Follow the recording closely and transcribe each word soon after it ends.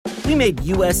We made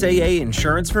USAA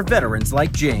insurance for veterans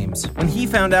like James. When he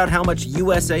found out how much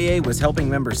USAA was helping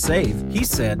members save, he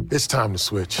said, "It's time to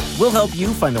switch." We'll help you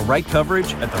find the right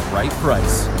coverage at the right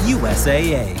price.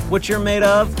 USAA. What you're made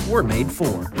of, we're made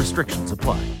for. Restrictions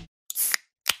apply.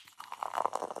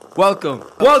 Welcome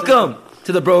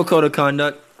to the Bro Code of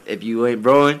Conduct. If you ain't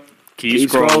broing, keep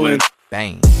scrolling.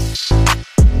 Bang.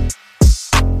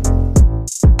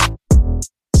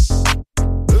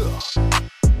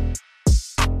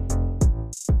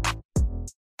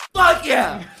 Fuck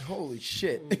yeah! Holy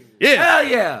shit. Yeah. Hell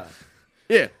yeah!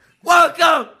 Yeah.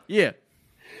 Welcome Yeah.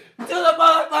 to the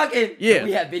motherfucking... Yeah.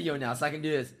 We have video now, so I can do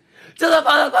this. To the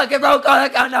motherfucking Bro Code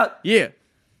of Conduct. Yeah.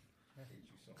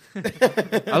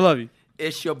 I love you.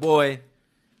 It's your boy,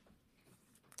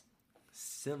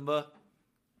 Simba.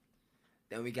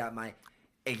 Then we got my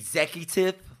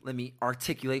executive. Let me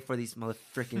articulate for these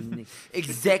motherfucking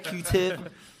executive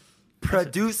That's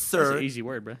producer, an easy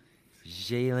word, bro.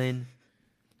 Jalen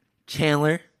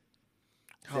Chandler.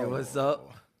 Say what's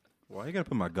up? Why you gotta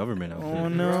put my government out Oh there?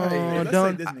 no! Right.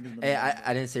 Don't. Hey,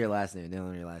 I didn't say your last name. They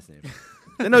don't know your last name.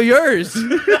 They know yours.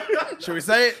 Should we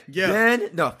say it? Then,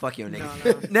 no, fuck you,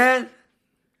 nigga. Then,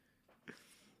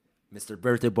 Mr.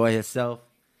 Birthday Boy himself,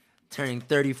 turning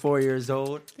 34 years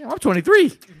old. Yeah, I'm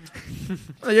 23. I'm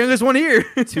the youngest one here.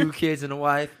 2 kids and a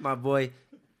wife. My boy,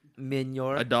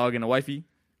 Minyor. A dog and a wifey.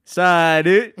 Side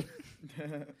it.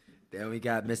 Then we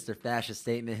got Mr. Fashion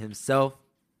Statement himself,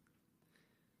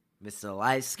 Mr.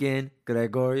 Light Skin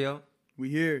Gregorio. We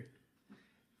here.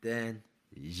 Then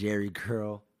Jerry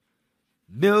Curl,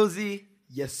 Millsy.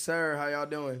 Yes, sir. How y'all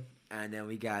doing? And then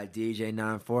we got DJ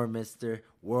 94, Mr.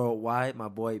 Worldwide, my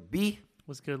boy B.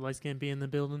 What's good, light skin be in the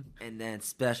building? And then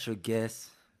special guest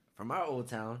from our old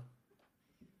town,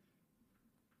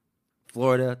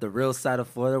 Florida, the real side of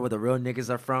Florida where the real niggas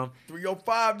are from.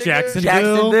 305, nigga.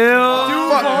 Jacksonville.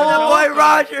 Jacksonville. Boy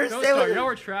Rogers. Don't Say start. what- Y'all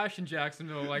were trash in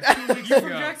Jacksonville like 2 weeks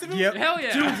ago. Yep. Hell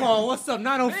yeah. Duval, what's up?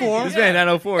 904. This man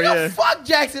 904, Yo, yeah. fuck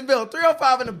Jacksonville.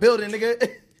 305 in the building, nigga.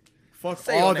 Fuck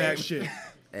Say all your that name. shit.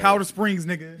 Hey. Powder Springs,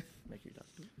 nigga.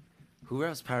 Who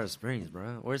else Powder Springs,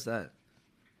 bro? Where's that?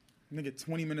 Nigga,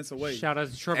 20 minutes away. Shout out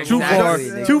to Trevor. Too far.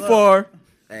 Exactly. Too far.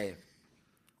 Hey,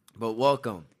 but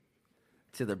welcome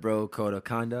to the Bro Code of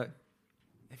Conduct.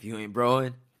 If you ain't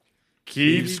broing,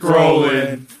 Keep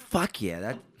scrolling. fuck yeah.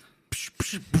 That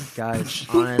guys,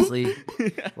 honestly,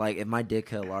 like if my dick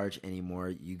cut large anymore,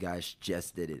 you guys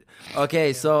just did it.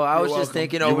 Okay, so I was just welcome.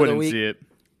 thinking You over the wouldn't week. see it.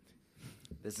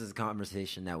 This is a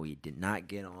conversation that we did not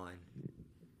get on.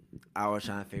 I was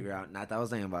trying to figure out, not that I was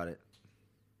thinking about it,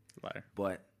 Liar.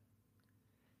 but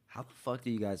how the fuck do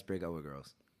you guys break up with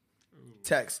girls?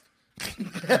 Text.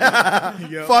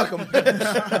 Yo. Fuck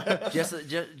them.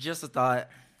 Just a thought.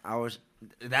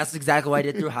 That's exactly what I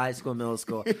did through high school, middle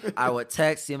school. I would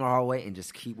text, see him in the hallway, and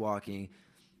just keep walking.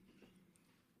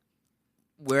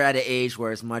 We're at an age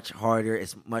where it's much harder,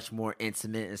 it's much more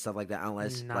intimate and stuff like that.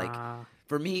 Unless, like,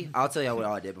 for me, I'll tell you what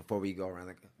I did before we go around.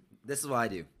 Like, this is what I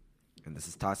do, and this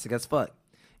is toxic as fuck.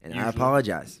 And I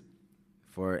apologize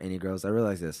for any girls that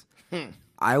realize this.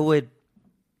 I would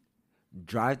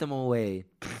drive them away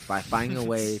by finding a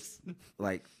way,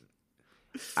 like,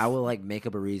 I would, like, make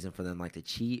up a reason for them, like, to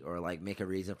cheat or, like, make a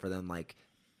reason for them, like,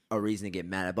 a reason to get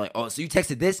mad. I'd be like, oh, so you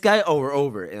texted this guy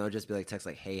over. And it'll just be like, text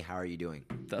like, hey, how are you doing?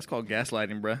 That's called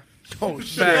gaslighting, bro. Oh,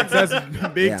 shit. That's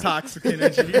big Yeah. toxic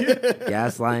energy.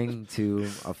 Gaslighting to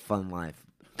a fun life.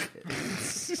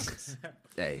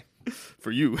 Hey,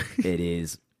 For you. it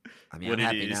is. I mean, What I'm it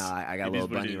happy is. now. I got It a little is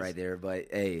what it bunny is. right there. But,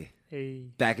 hey, Hey.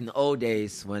 back in the old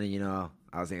days when, you know,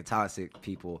 I was in toxic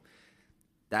people,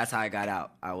 that's how I got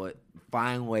out. I would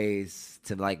find ways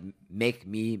to, like, make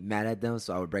me mad at them,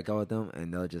 so I would break up with them,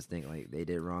 and they'll just think, like, they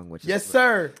did wrong, which Yes, is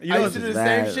sir. You I know used to do what's the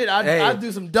bad? same shit. Hey, I'd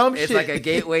do some dumb it's shit. like a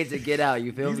gateway to get out.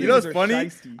 You feel me? You know what's These are funny?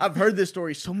 shiesty. I've heard this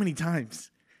story so many times.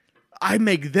 I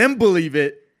make them believe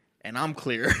it, and I'm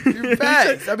clear. You're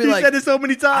facts. I'd be He like, said it so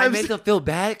many I times. make them feel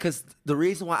bad because the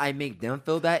reason why I make them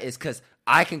feel bad is because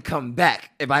I can come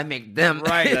back if I make them.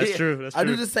 Right, that's true. That's I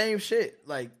true. do the same shit.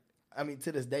 Like, I mean,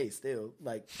 to this day, still.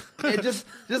 Like, it just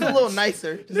a little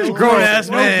nicer. Just a little grown nicer. ass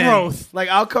No man. growth. Like,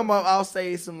 I'll come up, I'll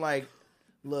say some, like,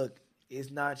 look,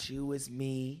 it's not you, it's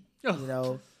me. You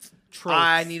know,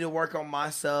 I need to work on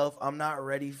myself. I'm not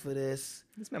ready for this.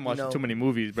 This man watching know. too many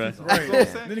movies, bro. Right.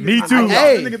 Me too.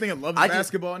 Hey, Nigga thinking love I just-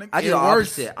 basketball. Nigga. I do the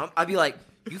opposite. I'd be like,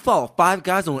 you follow 5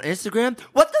 guys on Instagram?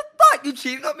 What the fuck? You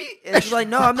cheating on me? And she's like,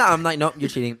 no, I'm not. I'm like, no, you're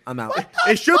cheating. I'm out.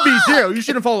 It should be 0. You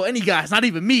shouldn't follow any guys, not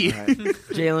even me. All right.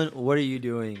 Jalen, what are you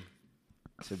doing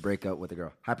to break up with a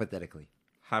girl? Hypothetically.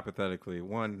 Hypothetically,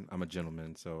 one, I'm a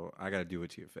gentleman, so I gotta do it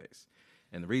to your face.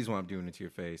 And the reason why I'm doing it to your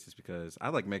face is because I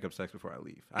like makeup sex before I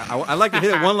leave. I like to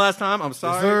hit it one last time. I'm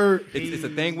sorry. It's a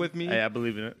thing with me. Hey, I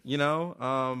believe in it. You know,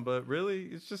 but really,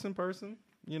 it's just in person.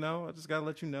 You know, I just gotta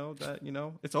let you know that, you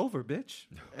know, it's over, bitch.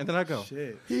 And then I go.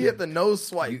 Shit. He hit the nose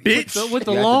swipe. Bitch. With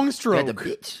the You got long you stroke. got the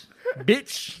bitch.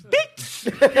 Bitch.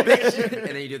 And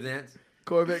then you do the dance.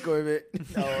 Corvette.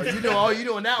 Oh, you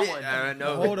doing that one. I The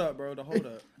know. hold up, bro. The hold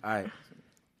up. All right.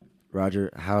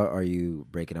 Roger, how are you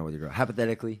breaking up with your girl?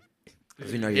 Hypothetically.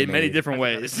 'Cause we know you're In many married. different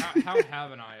ways. How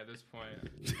haven't I at this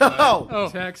point? Oh.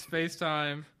 Text,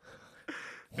 FaceTime.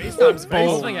 FaceTime's The whole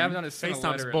bold. thing I haven't done is send a FaceTime's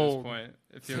letter at bold. this point.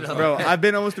 It feels Bro, like. I've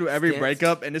been almost through every Stance.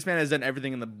 breakup, and this man has done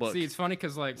everything in the book. See, it's funny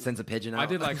because like Sends a pigeon out. I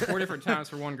did like 4 different times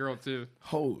for one girl too.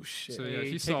 Oh shit. So yeah, Hey,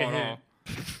 she take saw a it hint.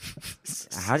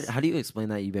 all. How do you explain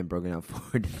that you've been broken up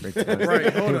 4 different times?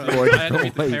 Right, hold up. 4 I had to meet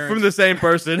different the ways. parents. From the same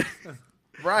person.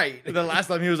 Right. The last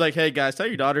time he was like, "Hey guys, tell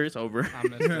your daughter it's over." I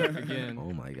messed up again.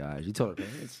 Oh my gosh, you told her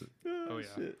parents. Oh yeah.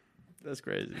 Shit. That's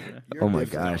crazy. Man. Oh my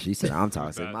gosh, you said I'm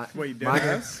toxic. bad. My, Wait, my-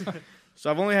 Dennis? So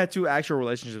I've only had 2 actual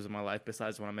relationships in my life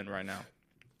besides the one I'm in right now.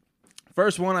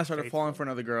 First one, I started falling for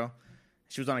another girl.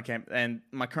 She was on a camp, and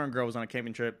my current girl was on a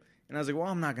camping trip. And I was like, well,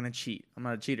 I'm not going to cheat. I'm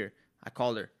not a cheater. I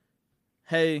called her.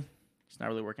 Hey, it's not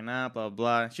really working out, blah,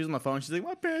 blah, blah. She was on the phone. She's like,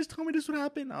 my parents told me this would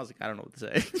happen. I was like, I don't know what to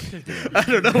say. I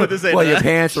don't know what to say. well, to your that.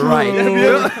 parents were right.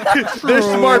 They're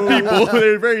smart people.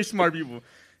 They're very smart people.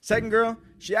 Second girl,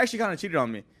 she actually kind of cheated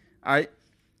on me. All right?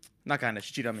 Not kind of.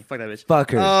 She cheated on me. Fuck that bitch.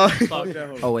 Fuck her. Fuck that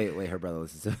hold up. Oh wait, her brother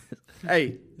listens to it.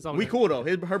 Hey, all we good. cool though.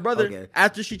 Her brother, Okay.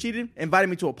 after she cheated, invited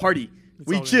me to a party.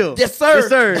 We all good. chill. Yes, sir. Yes,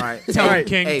 sir. All right. Tell him, Alright.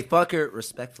 King. Hey, fuck her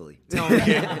respectfully.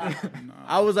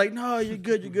 I was like, no, you're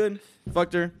good. You're good.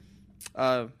 Fucked her.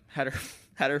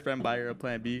 Had her friend buy her a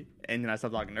Plan B, and then I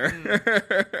stopped talking to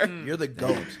her. You're the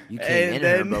goat. You came in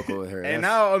then- and broke up with her. And That's-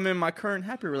 now I'm in my current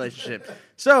happy relationship.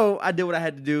 So I did what I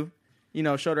had to do. You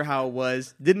know, showed her how it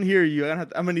was. Didn't hear you. I'm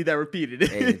gonna need that repeated.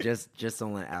 hey, just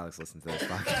don't let Alex listen to this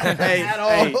podcast.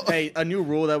 hey, a new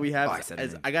rule that we have Oh, I said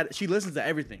is it. she listens to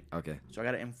everything. Okay. So I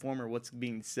gotta inform her what's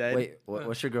being said. Wait,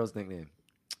 what's your girl's nickname?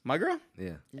 My girl?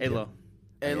 Yeah. Alo.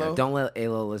 Alo? Yeah, don't let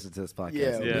Alo listen to this podcast.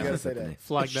 Yeah, we gotta say that.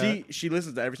 Flag that. She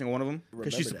listens to every single one of them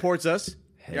because she Remember that. supports us.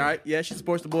 Hey. All right, yeah, she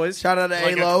supports the boys. Shout out to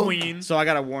Like a Alo. queen. So I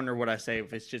gotta warn her what I say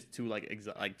if it's just too out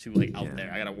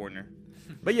there. I gotta warn her.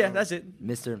 But yeah, that's it.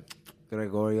 Mr.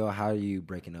 Gregorio, how are you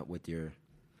breaking up with your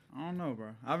I don't know, bro.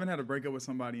 I haven't had a breakup with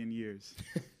somebody in years.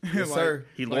 Yes, sir.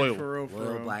 He like, loyal. For real, for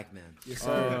loyal real. black man? Yes,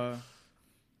 sir.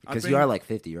 Because you are like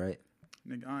 50, right?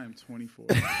 Nigga, I am 24.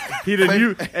 He the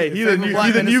new. Hey, he the new.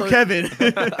 He the new Kevin.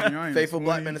 Nigga, I am Faithful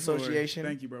Black Men 24. Association.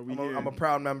 Thank you, bro. We I'm a here.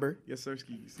 proud member. Yes, sir.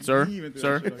 Skis. Sir, He even threw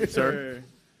sir, that shit like that. sir. Yeah.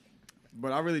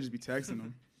 But I really just be texting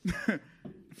them.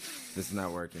 This is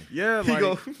not working. Yeah, He like,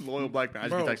 go loyal black man. I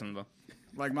just be Bro. texting him though.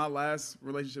 like my last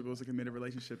relationship was a committed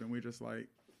relationship, and we just like,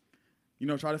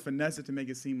 try to finesse it to make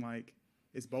it seem like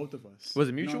it's both of us. Was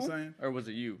it You know mutual what I'm saying? or was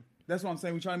it you? That's what I'm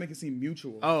saying. We try to make it seem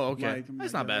mutual. Oh, okay. I'm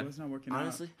That's like, not bad. It's not working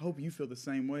Honestly? out. I hope you feel the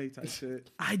same way type shit.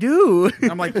 I do.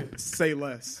 I'm like, say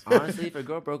less. Honestly, if a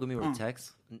girl broke with me with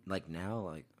text, like now,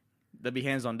 like That'd be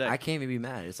hands on deck. I can't even be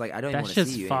mad. It's like I don't even That's want to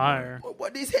just see you fire.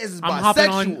 What these heads is I'm hopping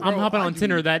bisexual. on. I'm hopping on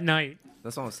Tinder that night. anymore.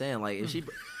 That's what I'm saying. Like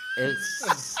if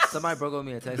somebody broke up with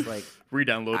me in text, like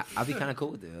Re-download. I'd be kind of cool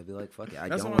with it. I'd be like, fuck it. I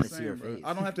That's don't what I'm want to see saying, your bro. face.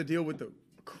 I don't have to deal with the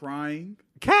crying.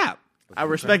 Cap. I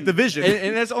respect the vision.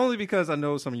 And that's only because I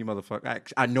know some of you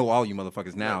motherfuckers. I know all you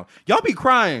motherfuckers now. Y'all be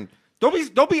crying.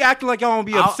 Don't be acting like y'all won't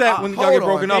be upset when y'all hold get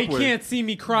broken on. up They with. can't see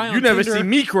me cry on You never Tinder. see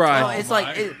me cry. Oh,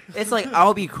 it's like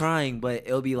I'll be crying, but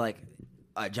it'll be like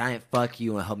a giant fuck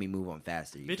you and help me move on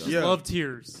faster. You Bitches feel me? Yeah. love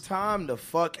tears. Time the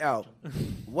fuck out.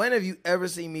 When have you ever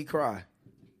seen me cry?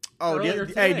 Oh, Earlier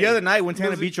the today. other night when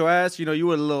Tana beat your ass, you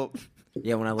were a little.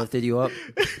 Yeah, when I lifted you up.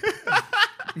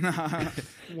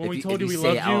 When we If told you we say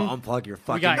loved you, I'll unplug your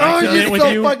fucking. got mic. Oh, Accident you're with so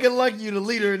you. fucking lucky you the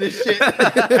leader in this shit.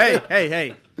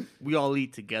 hey. We all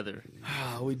eat together.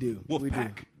 We do. We do.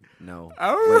 No.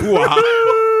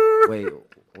 Wow. Wait,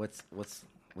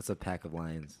 what's a pack of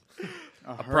lions?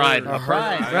 A pride. A A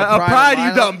pride. herd. A pride, you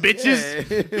of dumb violence.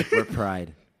 bitches. Yeah. We're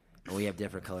Pride, and we have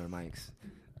different color mics.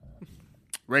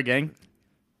 Red gang.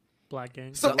 Black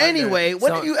gang. So anyway, when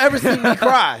So- have you ever seen me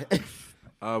cry?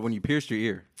 When you pierced your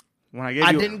ear. When I gave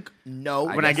I you didn't know.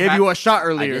 when I gave you a shot I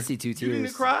earlier. did see 2 tears. You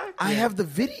didn't cry? I have the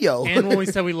video. And when we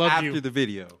said we loved After you. the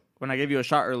video. When I gave you a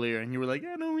shot earlier and you were like,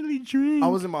 I don't really drink. I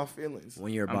was in my feelings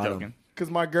When you're I'm bottom. joking. because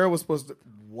my girl was supposed to.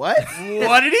 What?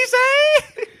 What did he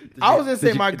say? I was gonna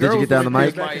say my did girl. you was get down the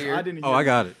supposed to mic? pierce my ear. I didn't. Oh, I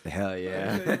got it. Hell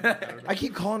yeah. I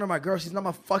keep calling her my girl. She's not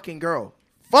my fucking girl.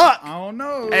 fuck. I don't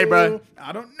know. Hey, bro.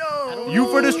 I don't know. You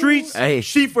for the streets. Hey.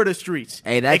 She for the streets.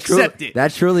 Hey, that's Accept it.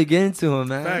 That's truly getting to him,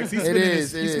 man. Facts. He's It spilling is,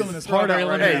 his, it he's is. spilling his heart out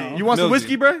right Hey, now. You want some Millsy.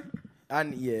 whiskey, bro?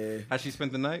 Yeah, Has she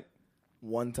spent the night?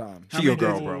 one time. She your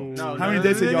girl, bro. No, How many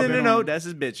dates have y'all been no, on? that's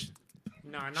his bitch.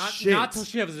 Nah, not Shit. till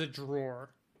she has a drawer.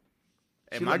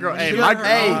 Hey, my girl. Hey, She my let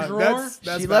her own drawer?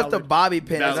 That's she left a valid. bobby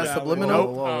pin. Is Valid. that subliminal?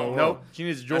 Nope. Oh, Nope. She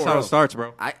needs a drawer. That's how it starts,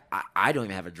 bro. I don't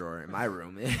even have a drawer in my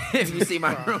room. If you see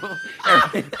my room,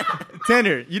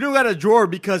 Tanner, you don't got a drawer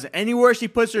because anywhere she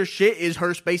puts her shit is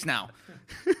her space now.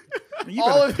 You all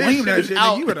better of this clean shit that is shit.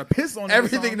 out. You better piss on it or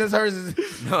Everything something. that's hers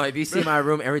is. no. If you see my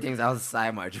room, everything's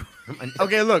outside my drawer.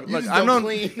 Okay, look. just I've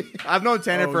don't known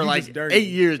Tanner Oh, for you like just dirty. 8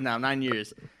 years now, 9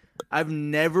 years. I've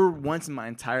never once in my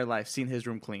entire life seen his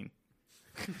room clean.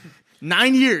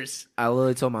 9 years. I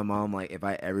literally told my mom, like, if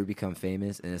I ever become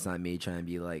famous, and it's not me trying to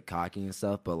be like cocky and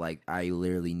stuff, but like I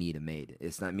literally need a maid.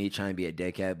 It's not me trying to be a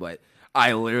dickhead, but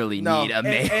I literally No, need a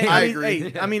maid. I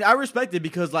agree. I mean, I respect it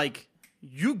because like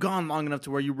you gone long enough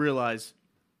to where you realize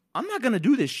I'm not gonna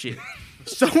do this shit.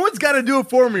 Someone's got to do it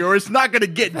for me, or it's not gonna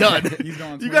get done. He's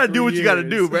gone You got to do 23 what you got to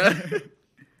do, years. bro.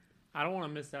 I don't want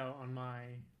to miss out on my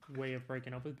way of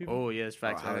breaking up with people. Oh yes,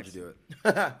 facts. How would you do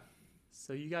it?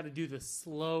 So you got to do the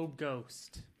slow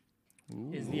ghost.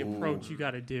 Is the approach you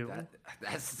got to do.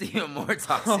 That's even more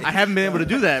toxic. I haven't been able to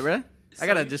do that, bro. I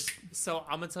gotta just. So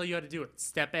I'm gonna tell you how to do it.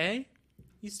 Step A,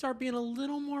 you start being a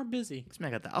little more busy. This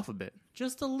man got the alphabet.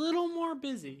 Just a little more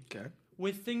busy. Okay.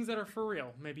 With things that are for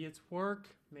real. Maybe it's work.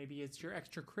 Maybe it's your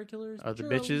extracurriculars. Other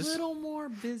You're bitches. a little more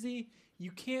busy. You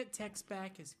can't text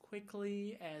back as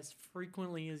quickly, as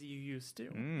frequently as you used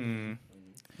to.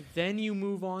 Then you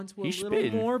move on to a He's little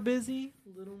spitting. more busy,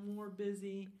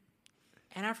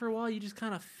 and after a while, you just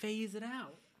kind of phase it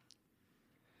out.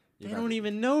 They about don't to-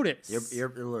 even notice. You're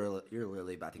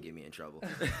literally about to get me in trouble.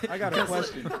 I got a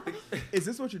question. Is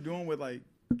this what you're doing with like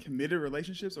committed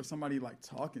relationships or somebody like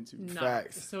talking to? No.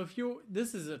 Facts. So if you,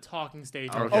 this is a talking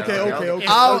stage. Okay.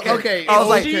 Okay. I was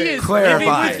like, She is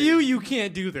clarify. living with you. You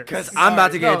can't do this. Because I'm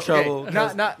about to get in No, trouble.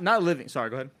 okay. Not living. Sorry,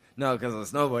 go ahead. No, because I'm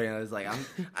snowboarding. I was like,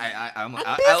 I'm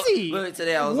busy. Literally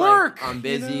today, I was Work, like, I'm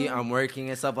busy. you know? I'm working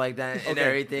and stuff like that and Okay.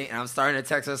 everything. And I'm starting to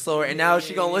text her slower. And now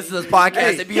she gonna listen to this podcast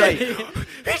Hey, and be like,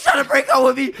 he's trying to break up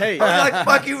with me. Hey. I'm like,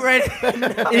 fuck you, right?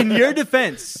 In your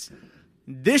defense,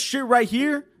 this shit right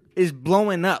here is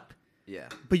blowing up, Yeah,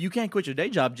 but you can't quit your day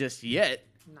job just yet.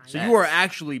 So Facts. you are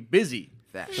actually busy.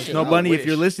 facts. No, Bunny, if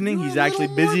you're listening, You're he's a actually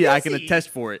little more busy. I can busy. attest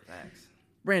for it. Facts.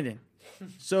 Brandon,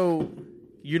 so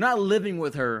you're not living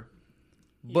with her,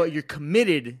 but you're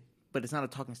committed, but it's not a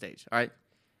talking stage. All right?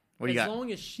 What do you as got?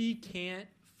 long as she can't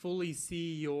fully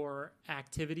see your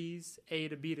activities A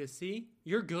to B to C,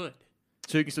 you're good.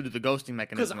 So you can still do the ghosting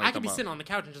Because mechanism. I could be sitting on the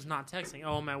couch and just not texting.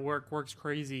 Oh, I'm at work. Work's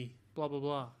crazy. Blah blah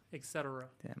blah, etc.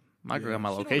 Damn, my girl got my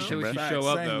She don't location, know. bro. Until she Facts, show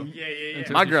up same. though. Yeah.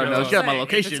 Until My she girl show knows. up. She got my If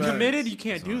location. it's committed, you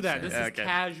can't do that. This Yeah, is okay.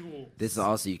 casual. This is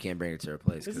also you can't bring her to her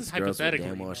place This because is girls will hypothetically,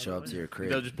 damn well by show the up to way. your crib.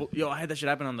 They'll just I had that shit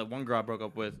happen on the one girl I broke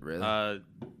up with. Really?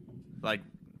 Like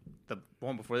the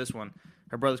one before this one.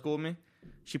 Her brother schooled me.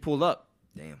 She pulled up,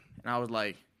 Damn. and I was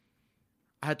like,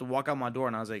 I had to walk out my door,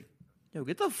 and I was like, yo,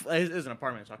 get the it's an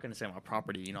apartment, so I couldn't say my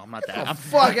property. You know, I'm not that. I'm,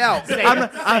 Fuck out.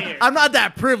 I'm not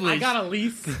that I privileged. got a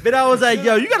lease. But I was like,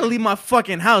 yo, you got to leave my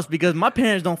fucking house because my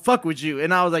parents don't fuck with you.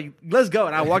 And I was like, let's go.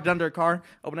 And I walked under a car,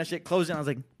 opened that shit, closed it. And I was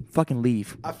like, fucking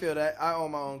leave. I feel that. I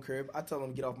own my own crib. I tell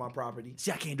them to get off my property.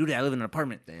 See, I can't do that. I live in an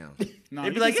apartment. Damn. Nah, They'd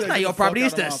be you like, can it's say, not "Get your fuck property, out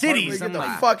it's of the my city's." apartment." I'm Get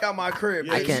the like, fuck out my crib.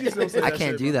 Yeah, I you can't. still say I that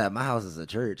can't shit, do bro. that. My house is a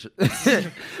church. this is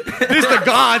the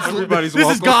God's. Everybody's This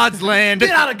is welcome. God's land. Get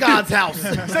out of God's house.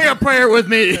 Say a prayer with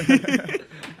me.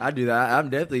 I do that. I'm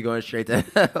definitely going straight to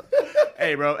hell.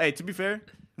 Hey, bro. Hey, to be fair,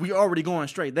 we already going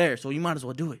straight there, so you might as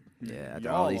well do it. Yeah, after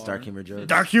Y'all all these dark are. humor jokes.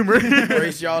 Dark humor.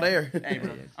 Race y'all there. Hey,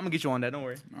 bro. I'm gonna get you on that. Don't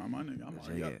worry. Nah, my nigga, I'm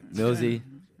already up. Millsy,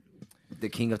 the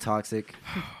king of toxic.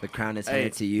 The crown is Hey.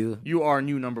 handed to you. You are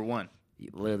new number one. You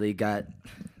literally got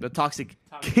The toxic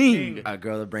Toxic king. king. a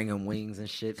girl to bring him wings and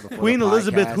shit. Before Queen the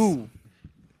Elizabeth podcast. who?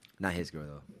 Not his girl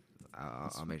though.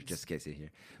 I'll make just in case he's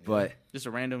here. But Just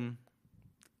a random.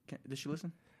 Did she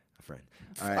listen? a friend.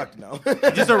 All right. Fuck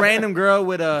no. Just a random girl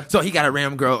with a So he got a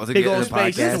random girl to big get in old the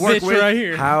space. podcast. Just work Bitch with. right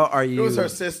here. How are It you? was her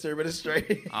sister, but it's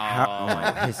straight. How, oh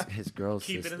my, his girl's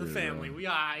Keep it sister. in the family. bro. We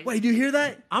aight. Wait, do you hear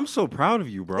that? I'm so proud of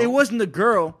you, bro. It wasn't the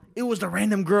girl. It was the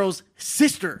random girl's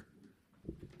sister.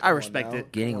 I respect now.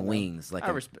 it. Getting wings like I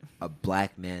respect. a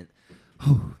black man.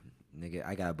 Whew, nigga,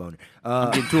 I got a boner.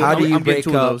 getting two- How do you I'm getting break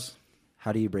two of up? those.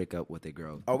 How do you break up with a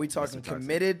girl? Are we talking Mr. Toxic?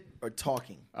 committed or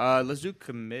talking? Let's do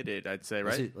committed. I'd say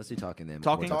Let's right. do talking then.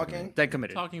 Talking? We'll Talking? Then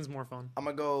committed. Talking's more fun. I'm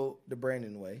gonna go the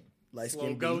Brandon way. light Slow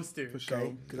skin ghoster. For sure.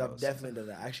 Okay, because I've definitely done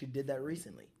that. I actually did that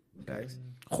recently. Okay,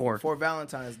 Whore. for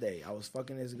Valentine's Day, I was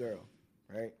fucking this girl,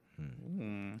 right?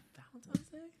 Valentine's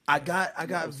Day? I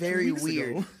got very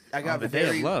weird. I got the day of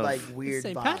very love. like weird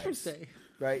St. vibes, Patrick's Day.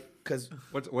 right? Because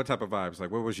What type of vibes?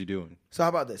 Like, what was she doing? so how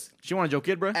about this? She want a Joe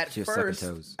Kid, bro? At She was sucking first,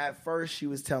 toes. she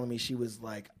was telling me she was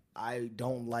like, I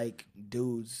don't like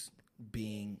dudes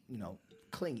being,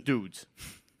 clingy. Dudes.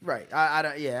 Right. I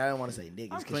don't want to say niggas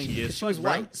because clingy she, as she was fuck,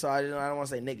 bro. right. So I don't want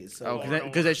to say niggas. So Oh,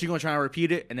 because she gonna try to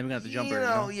repeat it, and then we got to jump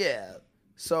her. yeah.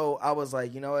 So I was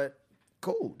like, you know what?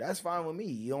 Cool. That's fine with me.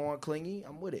 You don't want clingy?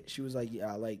 I'm with it. She was like,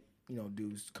 yeah, I like,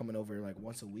 dudes coming over like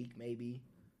once a week maybe.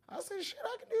 I said, shit,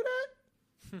 I can do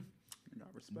that. You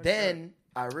gotta respect Then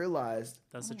I realized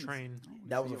That's a train.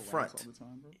 that was a that. front. All the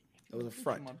time, bro. It was a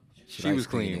front. She was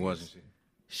clean, wasn't she?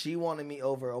 She wanted me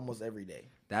over almost every day.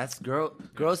 That's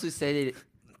girls who say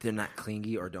they're not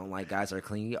clingy or don't like guys that are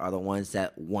clingy are the ones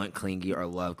that want clingy or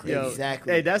love clingy. Yo,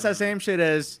 Exactly. Hey, that's that same shit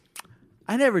as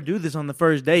I never do this on the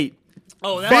first date.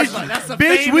 Oh, Bitch, a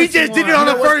bitch, we famous just did it one. on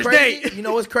the what's first crazy? date. You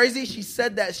know what's crazy? She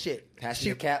said that shit.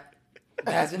 Passing the cap.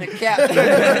 Passing the cap.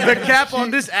 The cap on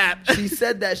this app. She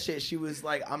said that shit. She was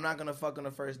like, I'm not gonna fuck on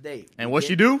the first date. And what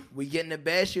she do? We get in the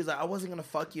bed. She was like, I wasn't gonna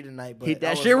fuck you tonight, but Hit I that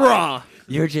was shit like- raw.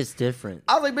 You're just different.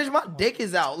 I was like, bitch, my dick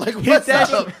is out. Like, Hit what's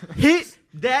that up? hit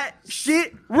that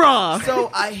shit raw. So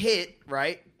I hit,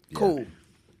 right? Cool.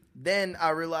 Then I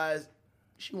realized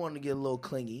she wanted to get a little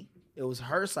clingy. It was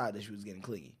her side that she was getting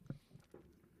clingy.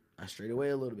 I strayed away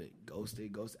a little bit.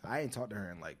 Ghosted. I ain't talked to her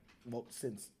in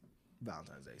since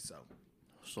Valentine's Day, so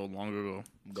So long ago.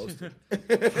 I'm ghosted.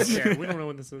 Yeah, we don't know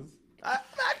what this is. I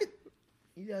could.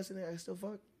 You guys think I can still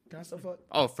fuck? Can I still fuck?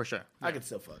 Oh, for sure. I can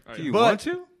still fuck. Do you But, want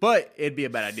to? but it'd be a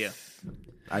bad idea.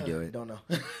 I do it. Don't know.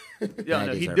 Yeah, Yeah,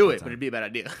 no, I he'd deserve do my it, time. but it'd be a bad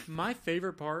idea. My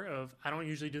favorite part of I don't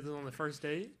usually do this on the first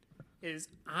date is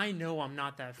I know I'm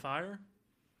not that fire.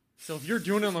 So if you're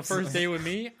doing it on the first date with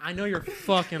me, I know you're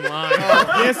fucking lying.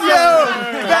 Yes,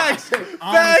 yo, facts,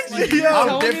 facts, Like, you yo.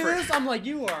 telling me different. this, I'm like,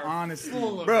 you are Honestly.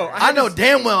 full of Bro, it. I know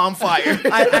damn well I'm fired.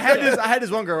 I had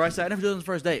this one girl, right? So I never did it on the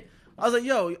first date. I was like,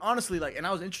 yo, honestly, like, and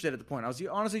I was interested at the point. I was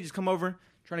like, honestly, just come over,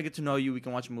 trying to get to know you. We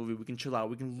can watch a movie. We can chill out.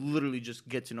 We can literally just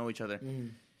get to know each other.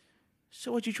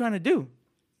 So what you trying to do?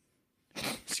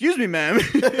 Excuse me, ma'am.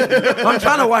 I'm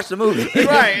trying to watch the movie.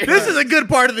 Right. This is a good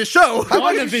part of the show. How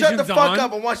about you shut the WandaVision's fuck on.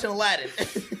 up and watch Aladdin?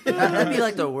 That'd be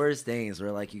like the worst things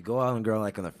where like you go out and girl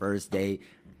like on the first date,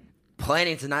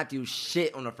 planning to not do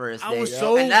shit on the first I date. was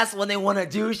so- and that's when they want to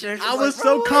do shit. It's I just was like, so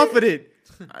bro, what? confident.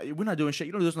 We're not doing shit.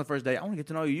 You don't do this on the first date. I want to get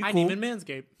to know you. You I cool. didn't even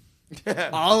manscape.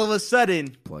 All of a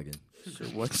sudden, Plug in.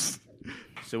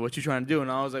 so what you trying to do?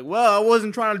 And I was like, well, I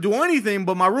wasn't trying to do anything,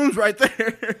 but my room's right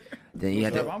there. Then you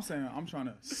have If to. I'm saying I'm trying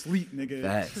to sleep, nigga.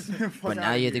 Facts. Fuck But now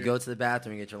outta you have to here. go to the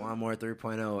bathroom and get your lawnmower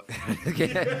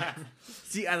 3.0.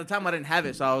 See, at the time I didn't have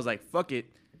it, so I was like, fuck it.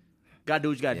 Gotta do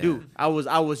what you gotta do. I was,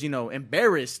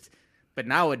 embarrassed. But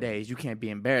nowadays, you can't be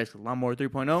embarrassed. Lawnmower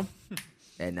 3.0,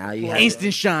 And now you have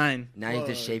instant shine. now you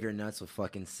just shave your nuts with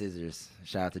fucking scissors.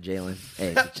 Shout out to Jalen.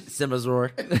 Hey, Simba's roar.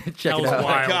 Check That it was out.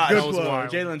 wild. God. That was Good wild.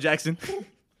 Jalen Jackson.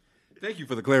 Thank you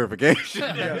for the clarification.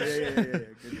 Yeah.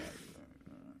 Good job.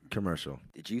 Commercial.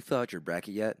 Did you fill out your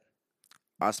bracket yet?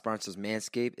 Our sponsors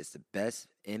Manscaped is the best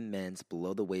in men's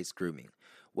below the waist grooming.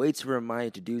 Wait to remind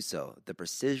you to do so. The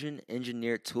precision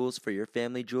engineered tools for your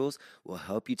family jewels will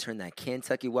help you turn that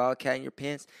Kentucky Wildcat in your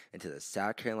pants into the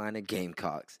South Carolina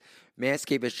Gamecocks.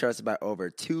 Manscaped is trusted by over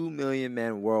 2 million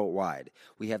men worldwide.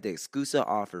 We have the exclusive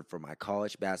offer for my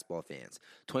college basketball fans.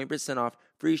 20% off,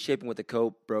 free shipping with the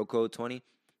code BROCODE20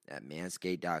 at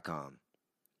manscaped.com.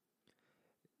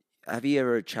 Have you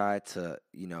ever tried to,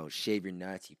 shave your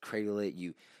nuts? You cradle it,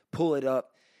 you pull it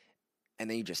up, and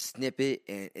then you just snip it,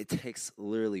 and it takes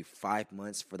literally 5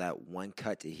 months for that one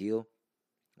cut to heal?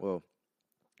 Well,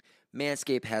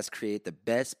 Manscaped has created the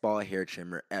best ball hair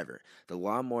trimmer ever, the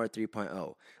Lawnmower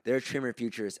 3.0. Their trimmer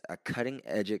features a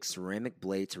cutting-edge ceramic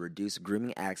blade to reduce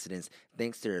grooming accidents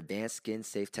thanks to their advanced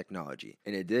skin-safe technology.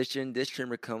 In addition, this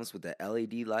trimmer comes with a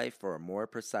LED light for a more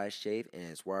precise shave and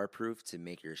is waterproof to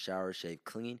make your shower shave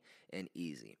clean and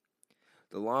easy.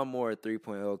 The Lawnmower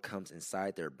 3.0 comes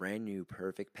inside their brand new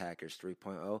Perfect Package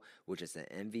 3.0, which is an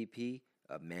MVP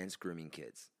of men's grooming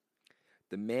kits.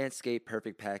 The Manscaped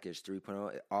Perfect Package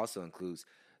 3.0 also includes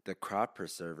the Crop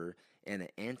Preserver and an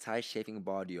anti-chafing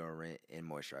ball deodorant and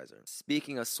moisturizer.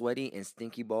 Speaking of sweaty and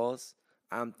stinky balls,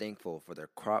 I'm thankful for the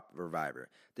Crop Reviver.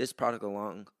 This product,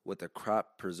 along with the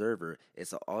Crop Preserver,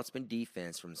 is the ultimate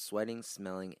defense from sweating,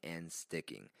 smelling, and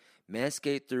sticking.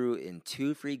 Manscaped threw in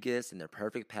 2 free gifts in their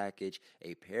perfect package,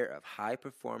 a pair of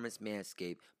high-performance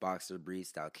Manscaped boxer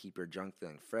briefs that'll keep your junk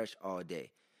feeling fresh all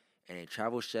day. and a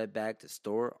travel shed bag to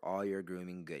store all your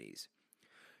grooming goodies.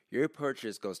 Your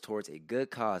purchase goes towards a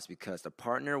good cause because to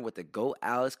partner with the GOAT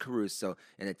Alex Caruso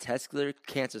and the Testicular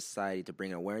Cancer Society to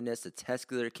bring awareness to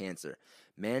testicular cancer,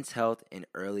 men's health, and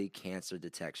early cancer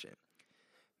detection.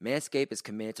 Manscaped is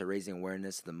committed to raising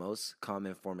awareness to the most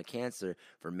common form of cancer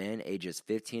for men ages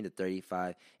 15 to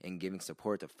 35 and giving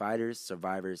support to fighters,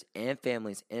 survivors, and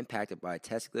families impacted by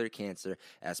testicular cancer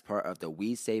as part of the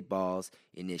We Save Balls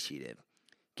initiative.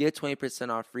 Get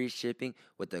 20% off free shipping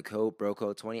with the code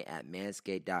BROCO20 at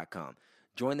manscaped.com.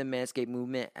 Join the Manscaped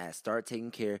movement and start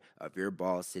taking care of your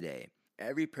balls today.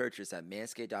 Every purchase at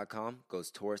manscaped.com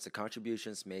goes towards the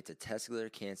contributions made to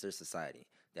Testicular Cancer Society.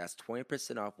 That's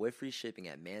 20% off with free shipping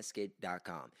at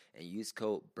manscaped.com and use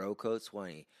code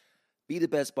BROCO20. Be the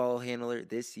best ball handler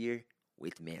this year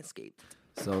with Manscaped.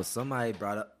 So somebody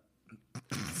brought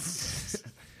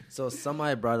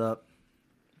up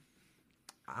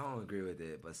I don't agree with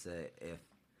it, but said if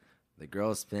the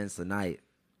girl spends the night,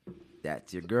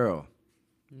 that's your girl.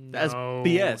 That's No.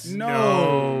 BS.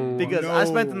 No. Because No. I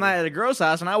spent the night at a girl's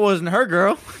house and I wasn't her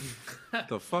girl.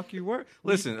 The fuck you were?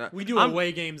 Listen, We do I'm-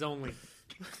 away games only.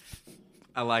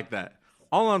 I like that.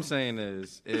 All I'm saying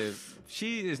is, if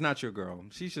she is not your girl,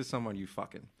 she's just someone you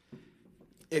fucking.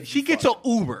 If she gets an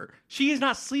Uber, she is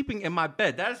not sleeping in my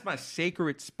bed. That is my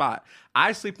sacred spot.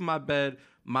 I sleep in my bed.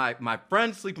 My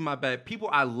friends sleep in my bed. People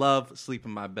I love sleep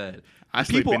in my bed. I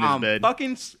sleep People in his I'm bed.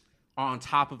 fucking on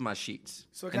top of my sheets,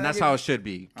 So can and I that's give- how it should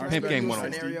be. Can I Pimp give game you a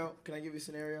 101. scenario? Can I give you a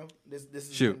scenario? This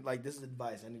is Shoot. this is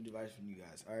advice. I need advice from you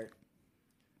guys. All right.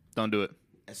 Don't do it.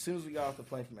 As soon as we got off the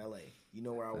plane from LA, you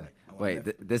know where I went. I went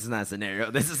Wait, to- this is not a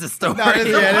scenario. This is a story. No, this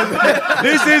is-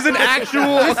 This is an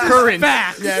actual occurrence.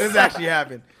 yeah, this actually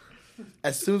happened.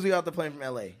 As soon as we got off the plane from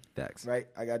LA, Facts. right?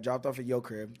 I got dropped off at Yo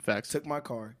Crib. Facts. Took my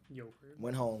car, Yo,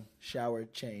 went home,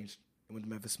 showered, changed, and went to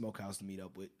Memphis Smokehouse to meet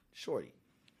up with Shorty.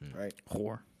 Right?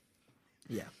 Whore.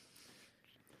 Yeah.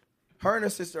 Her and her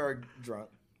sister are drunk.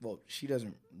 Well, she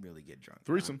doesn't really get drunk.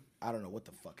 Threesome. I don't know what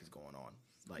the fuck is going on.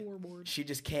 Like, she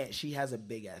just can't. She has a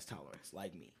big ass tolerance,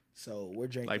 like me. So we're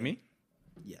drinking. Like me?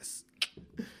 Yes.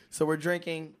 So we're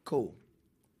drinking. Cool.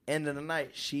 End of the night,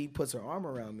 she puts her arm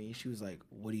around me. She was like,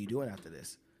 "What are you doing after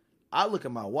this?" I look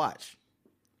at my watch.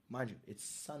 Mind you, it's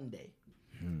Sunday.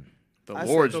 The I said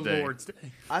Lord's the Day. Lord's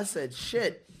Day. I said,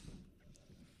 "Shit,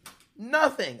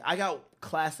 nothing." I got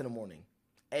class in the morning,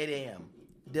 8 a.m.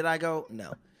 Did I go?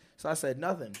 No. So I said,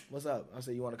 "Nothing. What's up?" I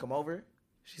said, "You want to come over?"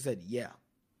 She said, "Yeah."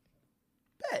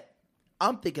 Bet.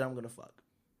 I'm thinking I'm gonna fuck.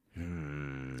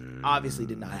 Obviously,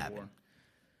 did not happen.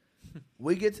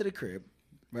 We get to the crib,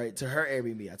 right, to her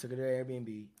Airbnb. I took her to her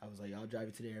Airbnb. I was like, "Y'all drive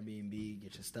you to the Airbnb,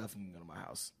 get your stuff, and go to my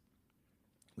house."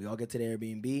 We all get to the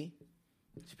Airbnb.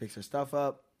 She picks her stuff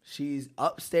up. She's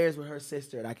upstairs with her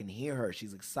sister, and I can hear her.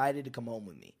 She's excited to come home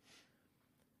with me.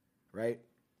 Right?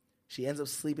 She ends up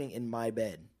sleeping in my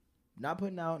bed. Not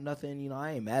putting out nothing, you know,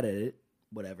 I ain't mad at it.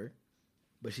 Whatever.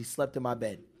 But she slept in my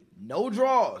bed. No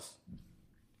drawers.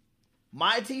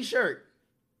 My t-shirt.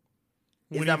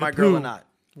 Is Winnie that the my girl or Pooh. not?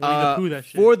 Winnie the Pooh, that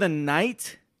shit. For the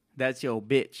night, that's your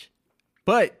bitch.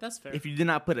 But That's fair. if you did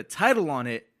not put a title on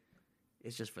it,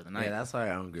 it's just for the night. Yeah, that's why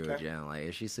I don't agree with Okay. Jen. Like,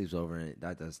 if she sleeps over in it,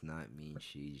 that does not mean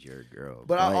she's your girl.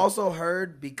 But I also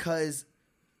heard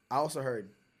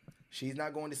she's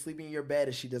not going to sleep in your bed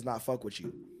if she does not fuck with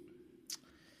you.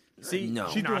 See, no.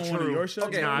 She Not doing one of true. your shows?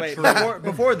 Okay, Not wait. true.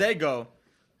 Before they go,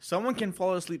 someone can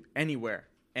fall asleep anywhere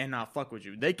and not fuck with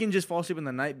you. They can just fall asleep in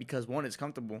the night because one, it's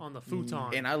comfortable, on the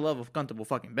futon. and I love a comfortable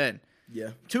fucking bed.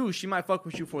 Yeah. Two, she might fuck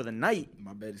with you for the night,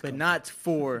 My bed is but comfortable. not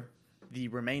for the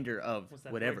remainder of What's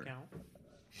that whatever. break count?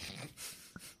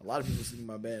 A lot of people sleep in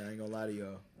my bed. I ain't gonna lie to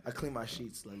y'all. I clean my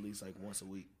sheets at least like once a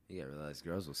week. You gotta realize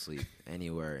girls will sleep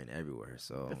anywhere and everywhere.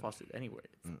 So They fall asleep anywhere.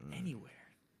 Anywhere.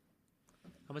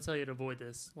 I'm gonna tell you to avoid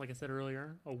this. Like I said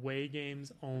earlier, away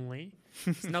games only.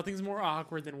 'Cause nothing's more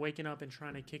awkward than waking up and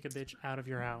trying to kick a bitch out of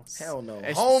your house. Hell no.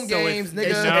 It's- Home so if- games,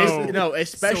 it's- nigga. No. No,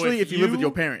 especially So if you live with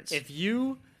your parents. If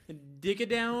you dick it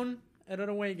down at an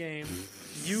away game,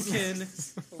 you can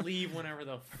leave whenever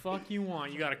the fuck you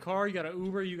want. You got a car, you got an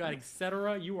Uber, you got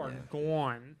etc. You are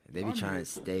gone. they be trying to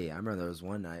stay. I remember there was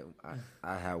one night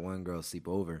I had one girl sleep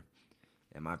over,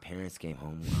 and my parents came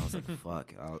home. And I was like,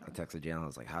 "Fuck!" I texted Jalen. I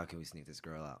was like, "How can we sneak this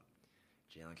girl out?"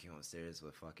 Jalen came upstairs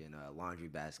with fucking laundry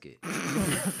basket.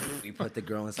 We put the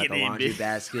girl inside Get the in, laundry bitch.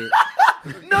 basket.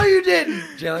 No, you didn't.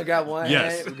 Jalen got one.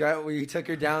 Yes. Hand, we took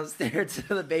her downstairs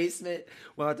to the basement.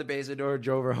 Went out the basement door,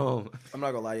 drove her home. I'm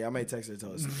not gonna lie to you. I may text her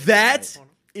to us. That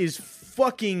is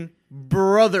fucking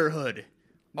brotherhood.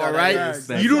 All that right? is-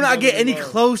 that's You do not get any brotherly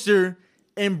love. closer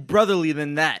and brotherly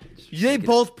than that. They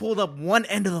both pulled up one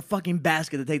end of the fucking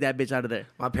basket to take that bitch out of there.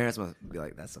 My parents must be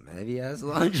like, "That's some heavy ass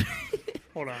laundry."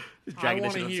 Hold on. I dragging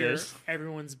want that to shit hear upstairs.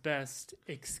 everyone's best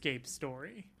escape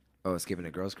story. Oh, escaping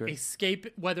a girl's crib. Escape,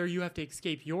 whether you have to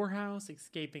escape your house,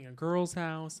 escaping a girl's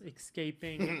house,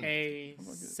 escaping a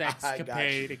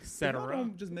sexcapade, Y'all etc.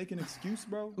 don't just make an excuse,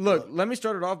 bro. Look, let me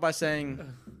start it off by saying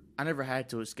I never had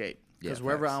to escape because Yeah,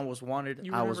 wherever facts. I was wanted,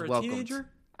 You were I was never a welcomed. teenager?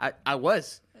 I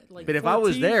was. Like But if I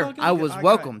was 14 there, fucking? I was I got-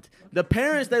 welcomed. The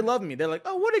parents, they love me. They're like,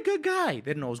 "Oh, what a good guy." They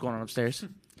didn't know what was going on upstairs.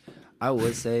 I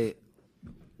would say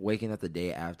waking up the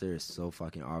day after is so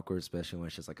fucking awkward, especially when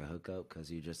it's just like a hookup,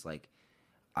 because you just like,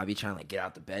 I be trying to like get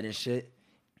out the bed and shit.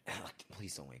 And I'm like,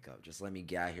 please don't wake up. Just let me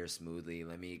get out here smoothly.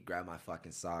 Let me grab my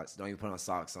fucking socks. Don't even put on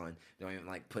socks on. Don't even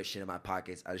like put shit in my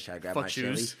pockets. I just try to grab Fuck my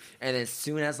shoes. shoes. And then as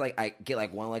soon as like I get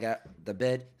like one leg out the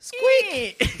bed,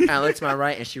 squeak. And I look to my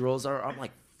right and she rolls over. I'm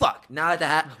like, fuck. Now I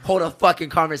have to hold a fucking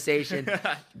conversation.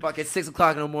 Fucking 6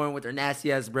 o'clock in the morning with her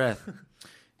nasty ass breath.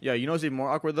 Yo, you know what's even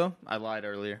more awkward though? I lied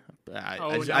earlier. Oh,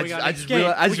 now we got an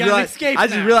escape. We got an escape I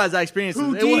just now. realized I experienced this.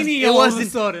 Houdini It all of a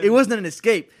wasn't. sudden. It wasn't an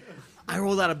escape. I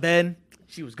rolled out of bed.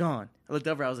 She was gone. I looked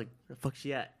over. I was like, "Where the fuck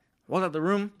she at?" Walked out the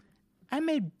room. I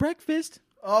made breakfast.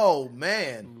 Oh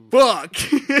man, Fuck.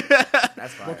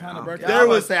 That's fine. What kind of breakfast? there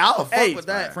was say I'll fuck Hey, with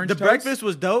that. French the toast? breakfast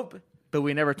was dope, but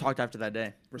we never talked after that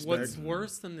day. Respect. What's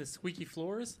worse than the squeaky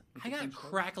floors? I got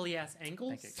crackly ass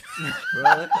ankles,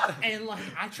 Really? and like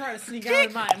I try to sneak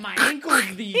out, and my ankles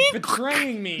be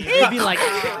betraying me. They be like,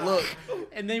 ah. Look,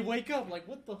 And they wake up like,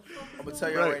 what the fuck? I'm gonna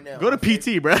tell you right now. Go to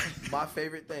PT, bro. My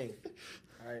favorite thing,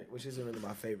 all right, which isn't really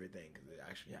my favorite thing because it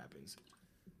actually happens.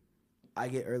 I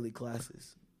get early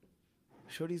classes.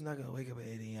 Shorty's not gonna wake up at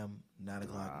 8 a.m., 9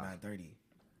 o'clock, 9:30.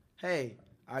 Hey,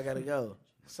 I gotta go.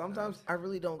 Sometimes I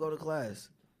really don't go to class.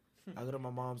 I go to my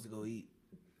mom's to go eat.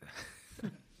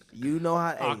 You know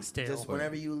how? Hey, Oxtail. just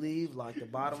whenever you leave, lock the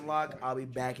bottom lock. I'll be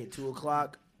back at 2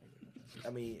 o'clock. I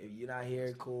mean, if you're not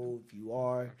here, cool. If you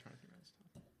are,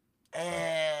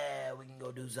 we can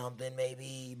go do something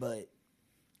maybe. But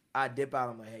I dip out.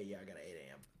 I'm like, hey, yeah, I got an 8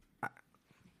 a.m.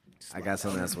 I got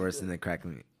something that's worse than the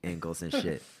cracking ankles and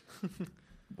shit.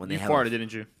 When You have farted, a,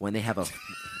 didn't you? when they have a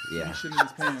yeah. Shit in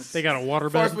his pants. They got a water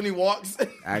First bed. when he walks.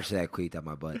 Actually, I queaked out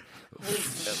my butt.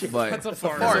 That's But a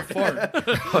fart.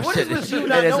 What is with you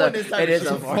not knowing this type it of is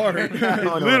a shit? fart.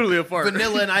 Literally a fart.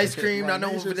 Vanilla and ice cream, not Right,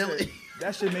 knowing man, you should vanilla. say,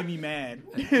 that shit made me mad.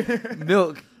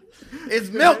 Milk. It's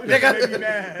milk, Made me nigga.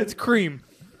 mad. It's cream.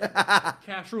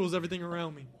 Cash rules everything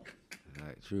around me.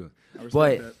 Alright, true. I respect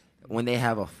But that. when they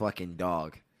have a fucking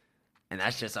dog, and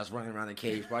that's just us running around the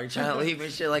cage, bro, you trying to leave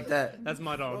and shit like that. That's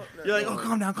my dog. You're like, "Oh,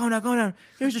 calm down, calm down, calm down.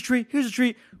 Here's a treat. Here's a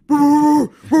treat." Yeah,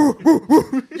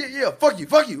 fuck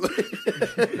you.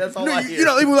 That's all I hear. You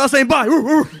know, even without saying bye.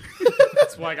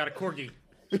 That's why I got a corgi.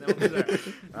 They don't do that.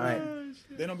 All right.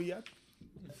 They don't be up.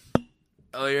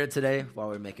 Earlier today, while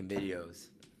we were making videos,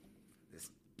 this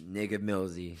nigga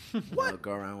Millsy would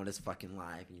go around with his fucking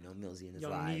live. You know, Millsy in his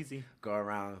Young live. Easy. Go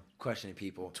around questioning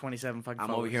people. 27 fucking I'm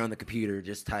followers. over here on the computer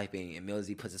just typing, and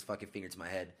Millsy puts his fucking finger to my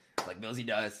head, like Millsy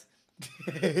does.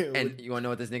 And you wanna know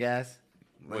what this nigga asked?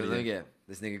 Let me get.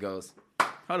 This nigga goes,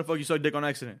 How the fuck you suck dick on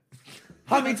accident?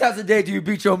 "How many times a day do you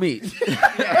beat your meat?"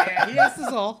 Yeah, he asked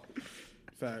us all.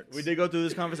 Facts. We did go through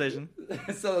this conversation.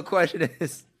 So the question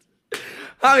is,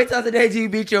 how many times a day do you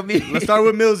beat your meat? Let's start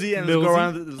with Millsy and let's Millsy. go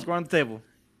around the table.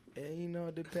 You know,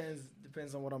 it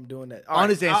depends on what I'm doing. That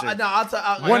Honest answer. No, I'll tell.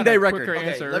 I One got day a record. quicker Okay,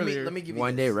 answer let earlier. me give you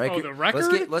One this. day record. the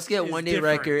record Let's get is one day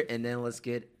different. record, and then let's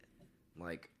get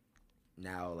like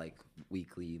now like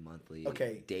weekly, monthly,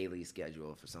 Okay. daily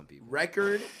schedule for some people.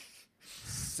 Record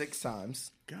 6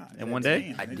 times, God, In one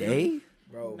day? A nigga. day?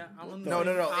 bro. No, I'm No.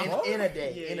 I'm- In a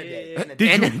day. Yeah, In a yeah, day. yeah. In a day.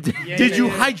 And a day. Yeah, Did yeah, you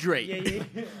yeah. hydrate?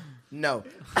 Yeah. No,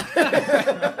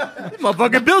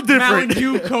 Motherfucker built Mountain different.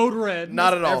 Dew Code Red.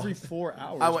 not at all. Every 4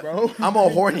 hours, I went, bro. I'm a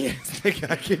horny ass nigga.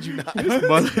 I kid you not. This Nigga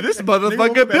woke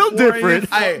motherfucker up at built 4 a.m. different.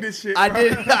 Fuck I this shit, I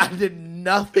bro. did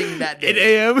nothing that 8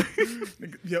 day. a.m.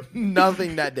 Yep.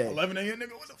 Nothing that day. 11 a.m.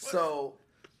 Nigga, what the fuck? So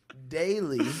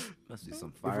daily, Must be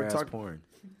some we're fire ass talking- porn.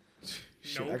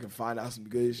 shit, Nope. I can find out some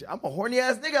good shit. I'm a horny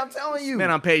ass nigga. I'm telling you.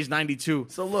 Man, on page 92.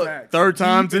 So look, Facts. Third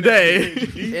time Deep in it, today.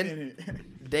 deep In- in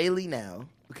it. daily now,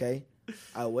 okay?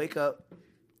 I wake up,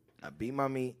 I beat my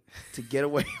meat to get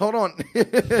away. Hold on.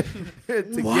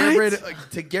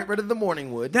 to get rid of the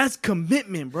morning wood. That's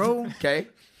commitment, bro. Okay?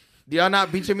 Do y'all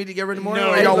not beat your meat to get rid of the morning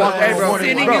No, wood? Or y'all walk hey, on bro. morning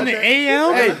Sitting wood? in the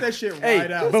AM, Let that shit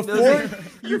ride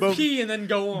out. you pee and then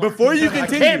go on. Before you Can't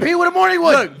continue, pee with a morning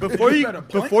wood. look, before you better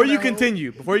plank before you that hoe.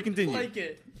 continue, like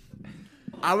it.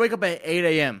 I wake up at 8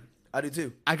 a.m. I do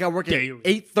too. I got work at Daily.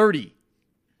 8:30.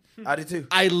 I did too.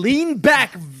 I lean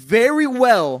back very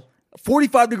well,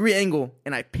 45-degree angle,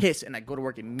 and I piss and I go to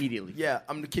work immediately. Yeah,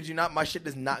 I'm gonna kid you not. My shit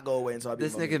does not go away until I beat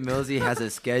This my nigga meat. Millsy has a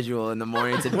schedule in the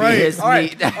morning to beat Right. his All right.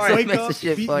 meat. That's All right. what Wake makes up, the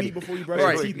shit beat funny. meat before you brush All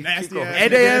your right. teeth. Nasty ass.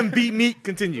 8 a.m. beat meat.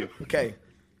 Continue. Okay.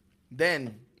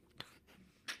 Then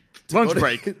Lunch go to-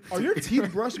 break. Are your teeth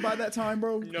brushed by that time,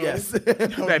 bro? yes. That no.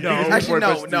 biggest Actually,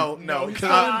 report no. best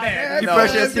Because You No,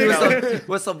 brush your no. teeth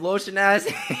with some lotion ass.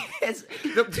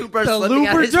 The toothbrush The slipping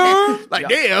out his hand. Lubriderm? Like,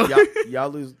 damn.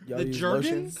 y'all use The lotions.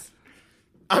 Jergens?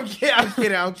 I'm kidding.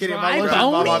 My Dry lotion's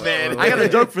by my bones? bed. I got a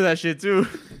joke for that shit, too.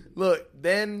 Look,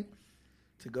 then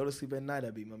to go to sleep at night, I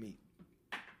beat my meat.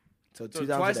 So 2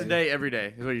 times Twice a day, every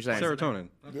day, is what you're saying. Serotonin.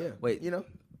 Yeah. Wait. You know,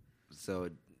 So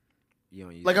you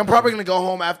don't use like I'm probably gonna go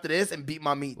home after this and beat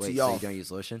my meat Wait, to so y'all. you don't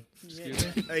use lotion?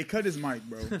 Hey, cut his mic,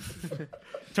 bro.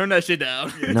 Turn that shit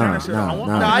down. No, I no,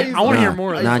 want- no. I use I wanna Nah, hear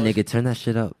more of Nah, this. nigga, turn that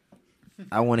shit up.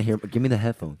 I want to hear. Give me the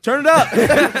headphone. Turn it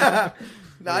up.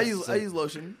 No, I use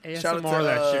lotion. Shout out ASMR to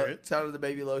that shit. shout out to the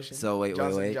baby lotion. So wait,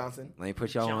 Johnson wait. Johnson. Let me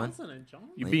put y'all on. Johnson and Johnson.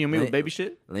 You beating me with baby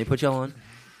shit? Let me put y'all on.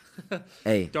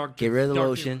 Hey, Dark get rid of the dark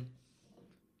lotion.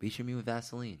 Beat your meat with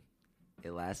Vaseline.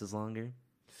 It lasts longer.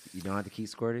 You don't have to keep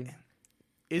squirting.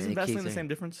 Isn't And it Vaseline keeps the it- same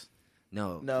difference?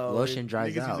 No, lotion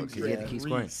dries niggas out using because you have to keep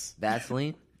squirting. grease.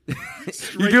 Vaseline.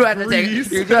 You do have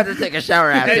to take a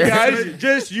shower after. Hey, guys,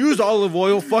 just use olive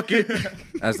oil. Fuck it.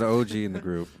 As the OG in the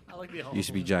group, I like the you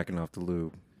should be jacking off the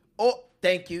lube. Oh,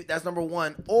 thank you. That's number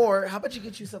one. Or how about you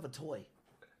get yourself a toy?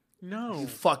 No.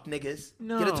 Fuck niggas.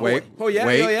 No. Get a toy. Wait, Oh, yeah,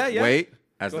 wait, yeah. wait.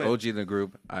 As Go the ahead. OG in the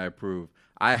group, I approve.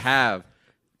 I have,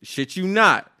 shit you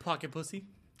not. Pocket pussy.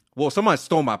 Well, somebody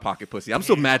stole my pocket pussy. I'm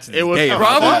still mad to this It was day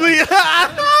about that. probably.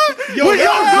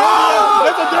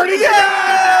 That's a dirty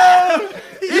game.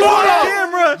 You on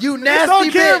camera. You It's nasty on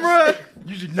bitch. camera.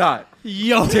 You should not.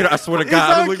 Yo. Tater, I swear to It's God,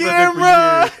 I've on been looking at camera.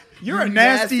 that for years. You're a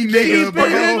nasty nasty nigga, bro.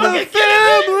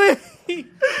 Family.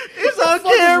 It's on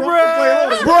What's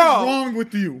camera, bro. wrong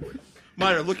with you?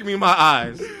 Minor, look at me in my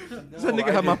eyes. Does that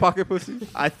nigga have my pocket pussy?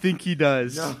 I think he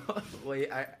does. No,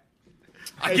 wait. I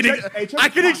Hey, can, check I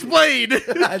can his pocket. explain.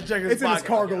 I check his It's in his pocket.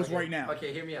 cargoes right now.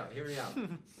 Okay, hear me out. Hear me out.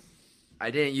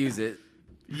 I didn't use it.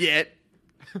 Yet.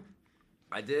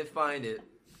 I did find it.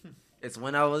 It's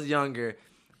when I was younger.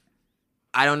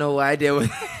 I don't know what I did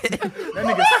with it.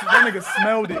 That nigga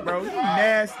smelled it, bro. You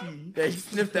nasty. Yeah, he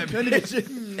sniffed that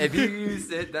bitch. If you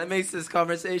use it, that makes this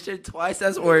conversation twice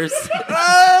as worse.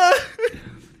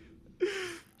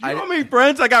 You know how many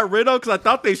friends I got rid of because I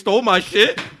thought they stole my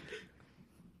shit?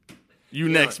 You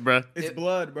next, bruh. It's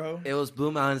blood, bro. It was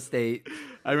Blue Mountain State.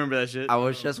 I remember that shit. I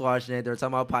was just watching it. They were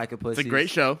talking about pocket pussies. It's a great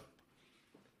show.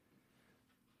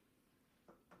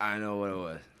 I know what it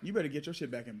was. You better get your shit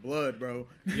back in blood, bro.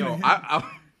 Yo,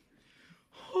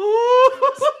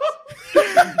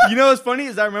 You know what's funny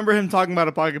is I remember him talking about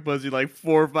a pocket pussy like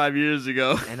 4 or 5 years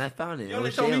ago. And I found it. Yo, It they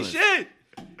was told me Jalen's. shit.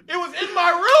 It was in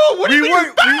my room. What do you mean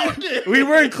you found it? We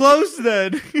weren't close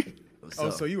then.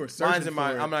 So you were searching Mine's in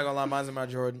my. for it. I'm not gonna lie. Mine's in my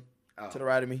Jordan. To the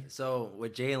right of me. So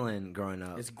with Jalen growing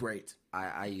up, It's great.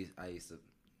 I used to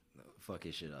fuck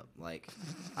his shit up. Like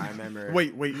I remember.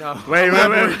 Wait. No. wait.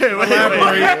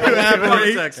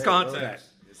 Context.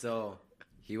 So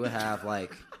he would have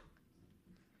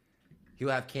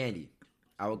candy.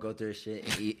 I would go through his shit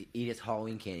and eat his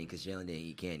Halloween candy because Jalen didn't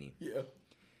eat candy. Yeah.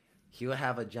 He would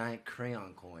have a giant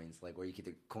crayon coins, like where you get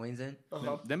the coins in.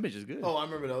 Them bitches good. Oh, I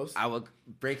remember those. I would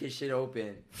break his shit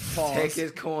open, Pause. take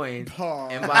his coins,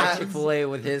 Pause. and buy Chick-fil-A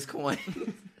with his coins.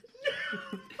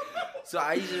 So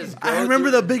I used to just go I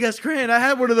remember through- the big ass crayon. I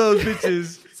had one of those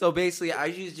bitches. So basically, I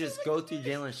used to just go through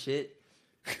Jalen's shit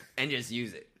and just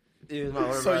use it. It was my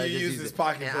order, So but I you just used used his it.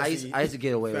 pocket And I used pussy. to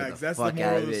get away Facts. with the That's the fuck moral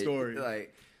out of of the it. story.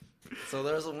 Like, so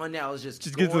there was one day I was just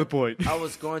Get to the point. I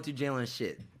was going through Jalen's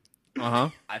shit.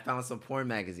 I found some porn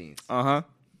magazines. Uh-huh.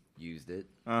 Used it.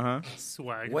 Uh-huh.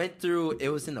 Swag. Went through. It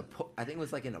was in I think it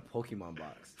was like in a Pokemon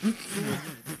box.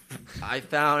 I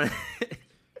found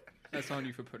That's on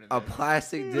you for putting a that.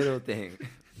 plastic dildo thing.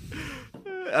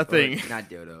 A thing. Or, not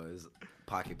dildo. It was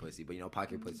pocket pussy. But you know,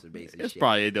 pocket pussies are basically It's shit.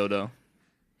 probably a dodo.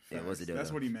 It was a dildo.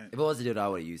 That's what he meant. If it was a dildo, I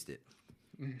would have used it.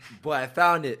 But I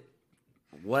found it.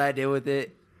 What I did with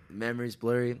it, memories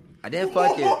blurry. I didn't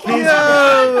fuck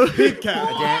it. Big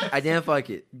cap. I didn't fuck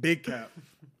it. Big cap.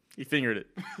 He fingered it.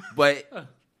 But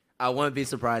I wouldn't be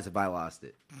surprised if I lost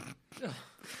it.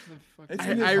 It's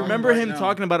in his I room remember right him now.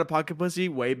 talking about a pocket pussy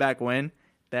way back when.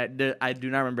 I do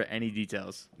not remember any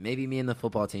details. Maybe me and the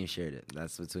football team shared it.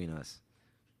 That's between us.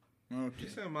 Okay. You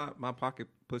said my pocket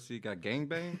pussy got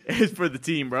gangbang? It's for the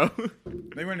team, bro.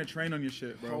 They ran a train on your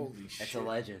shit, bro. Holy It's shit. a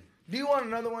legend. Do you want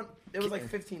another one? It was like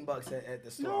 $15 at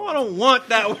the store. No, I don't want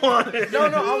that one. No,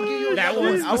 I'll give you That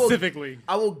another one one. specifically.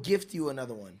 I will gift you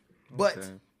another one, but Okay.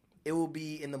 it will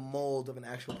be in the mold of an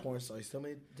actual porn star. You tell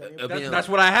me? That's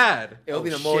what I had. It'll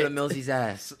be Oh, the mold shit. of Millsy's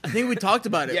ass. I think we talked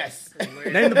about it. Yes.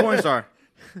 Name the porn star.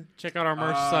 Check out our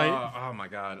merch site. Oh my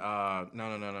god.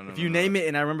 No. If you name it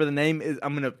and I remember the name,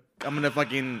 I'm gonna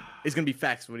fucking. It's gonna be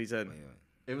facts. What he said.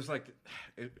 It was like,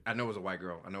 I know it was a white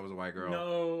girl.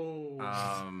 No.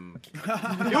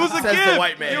 It was a Says gift. the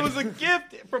white man. It was a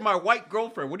gift from my white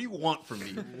girlfriend. What do you want from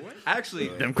me? Actually,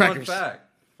 Them crackers.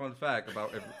 Fun fact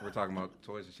about if we're talking about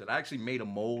toys and shit. I actually made a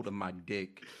mold of my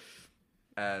dick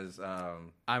as I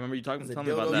remember you talking. As a Tell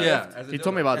me about dildo that. yeah. As a He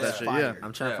told me dildo. about That's that shit. Yeah. fire.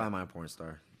 I'm trying to Yeah. find my porn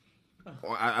star.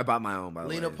 Or I bought my own, by the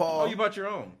way. Lena Paul. Oh, you bought your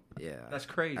own. Yeah. That's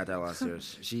crazy. At that last year.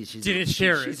 She's Didn't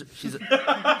share it. She's a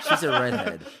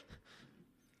redhead.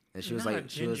 And she was You're not like, a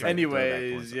she was ginger. like, Anyways,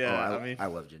 throwback porn yeah, star. I mean- I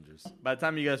love gingers. By the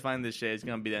time you guys find this shit, it's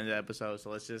gonna be the end of the episode. So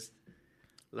let's just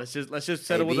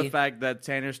settle with AB. the fact that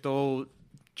Tanner stole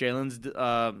Jalen's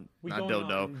We not going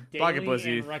dildo, on pocket daily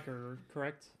pussy. and record,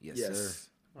 correct? Yes, Yes. sir.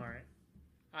 All right.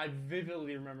 I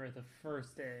vividly remember the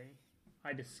first day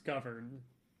I discovered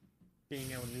being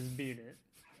able to just beat it.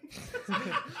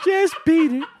 Just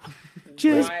beat it.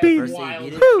 Just Wild- beat First it. day you wild-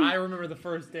 beat it? I remember the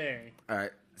first day. All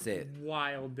right, say it.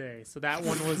 Wild day. So that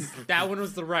one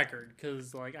was the record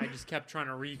because like I just kept trying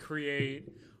to recreate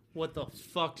what the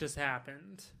fuck just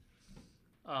happened.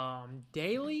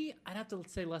 Daily, I'd have to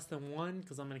say less than one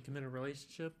because I'm in a committed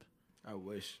relationship. I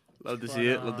wish. Love to But, see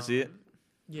it. Love to see it.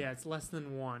 Yeah, it's less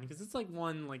than one because it's like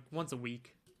once a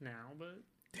week now. But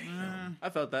I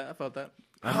felt that.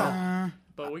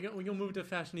 but we gonna move to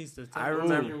fashionista. I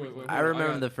remember. wait, I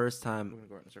remember the first I'm time gonna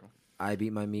go right in a circle. I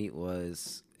beat my meat we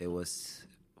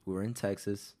were in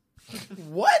Texas.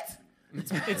 What?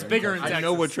 It's bigger in Texas. I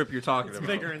know what trip you're talking It's about.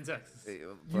 bigger in Texas.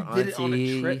 For did it on a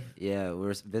auntie- trip? Yeah, we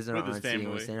were visiting With our his auntie. And we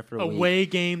were family. staying there for a week. Away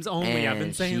games only. I've been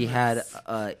And saying she this. had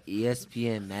a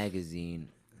ESPN magazine.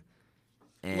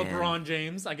 And LeBron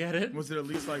James. I get it. Was it at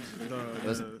least like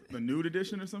the nude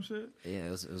edition or some shit? Yeah, it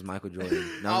was Michael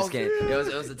Jordan. No, I'm just kidding. It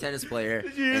was a tennis player,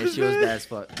 and she was bad as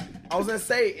fuck. I was gonna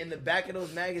say in the back of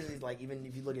those magazines, like even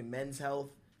if you look at Men's Health,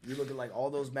 you look at like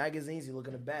all those magazines, you look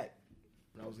in the back.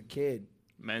 When I was a kid,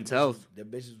 Men's health. the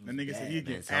bitches was That nigga said bad. he'd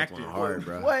Man, get South active. went hard,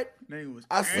 bro. What? Nigga was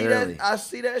I see Literally. that. I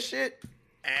see that shit.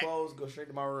 Clothes go straight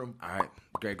to my room. All right,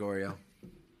 Gregorio.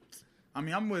 I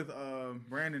mean, I'm with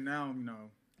Brandon now. You know,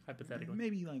 Hypothetically.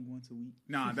 maybe like once a week.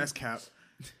 Nah, that's cap.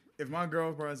 If my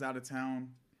girlfriend's out of town,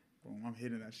 boom, I'm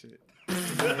hitting that shit.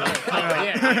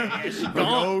 yeah. She gone.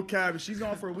 No cap. If she's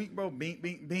gone for a week, bro, bink,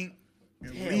 bink, bink.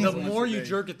 At least The once more a you day.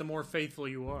 jerk it, the more faithful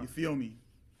you are. You feel me?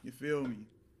 I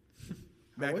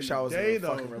Back wish in I the was day, in a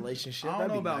though, fucking relationship. I don't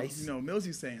That'd know be about nice.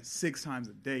 Millsy's saying 6 times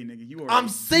a day, nigga. You are. I'm a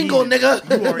single, demon.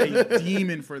 nigga. You are a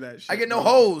demon for that shit. I get no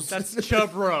bro. hoes. That's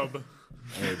chub rub.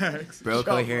 Broco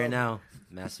Shut here up. and now.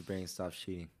 Masturbating, stop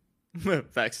cheating.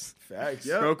 Facts. Facts.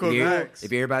 Yep. Bro, If you're, facts.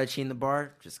 if you're about to cheat in the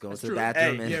bar, just go to the true.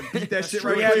 bathroom Hey, and yeah, beat that shit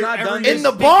true. right We have quick. not done In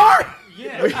the bar?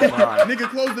 Yeah. Nigga,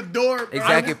 close the door.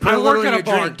 exactly. Put I a little work in at a your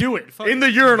bar. drink. Do it. Fuck In the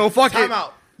urinal. Fuck Time it.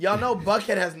 out. Y'all know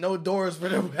Buckhead has no doors for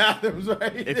their bathrooms,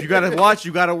 right? If you gotta watch,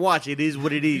 you gotta watch. It is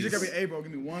what it You is. just gotta be, hey, bro,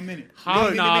 give me 1 minute.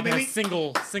 Hobnob Look, has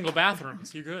single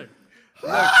bathrooms. You're good.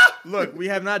 Look, we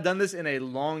have not done this in a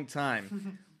long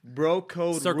time. Bro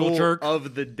code Circle rule jerk.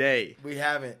 of the day. we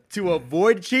haven't. To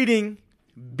avoid cheating,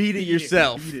 beat it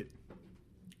yourself. Beat it.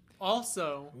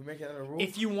 Also, We make that a rule.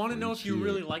 if you want to know if you cheated,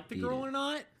 really like the beat girl it. or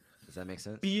not, Does that make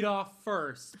sense? beat off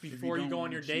first If before you don't go on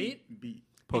wanna your cheat, date. beat.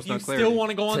 Post If you on still clarity. want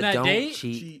to go on So that don't date,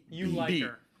 cheat. Cheat. you beat. like Beat.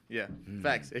 her. Yeah,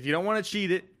 facts. If you don't want to cheat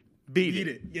it, beat Beat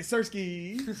it. it. Yes,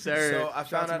 Sirski. Sir. So I Shout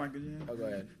found out to out. Michael J. Oh, go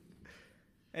ahead.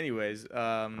 Anyways,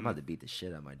 I'm about to beat the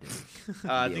shit out of my dick.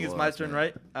 I Be think a it's my loss, turn,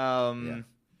 man. right?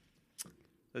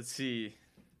 Let's see.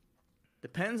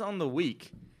 Depends on the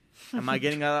week. Am I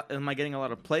getting a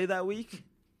lot of play that week,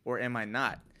 or am I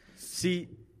not? See,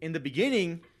 in the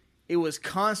beginning, it was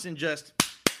constant, just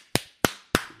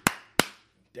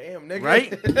Damn, nigga. right,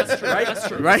 That's true. That's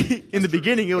true. right. In the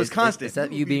beginning, it was constant. Is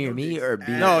that you being me or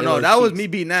being? No, Alo's that was cheeks? me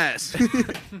beating ass.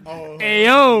 Oh,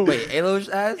 Ayo. Wait, Alo's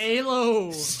ass?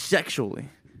 Alo. Sexually.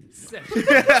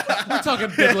 We're talking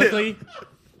biblically.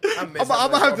 I miss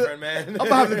I'm my gonna girlfriend, man. I'm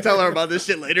gonna have to tell her about this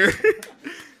shit later.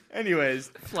 Anyways,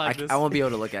 Flag this. I won't be able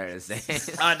to look at her and say.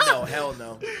 No, hell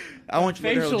no. I want you to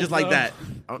look at her Facials, just like though. that.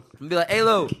 I'm gonna be like,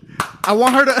 Alo. I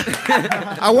want her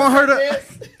to.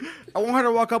 I want her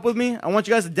to walk up with me. I want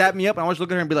you guys to dap me up. I want you to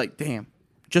look at her and be like, "Damn,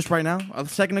 just right now, a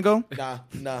second ago." Nah,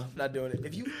 not doing it.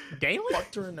 If you Daily?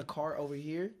 fucked her in the car over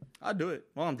here, I'll do it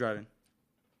while I'm driving.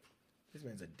 This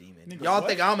man's a demon. Nigga, Y'all what?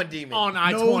 think I'm a demon? On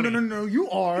I-20. No, you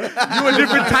are. You a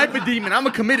different type of demon. I'm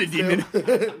a committed demon.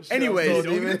 Anyways,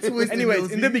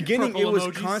 in the beginning, Purple it was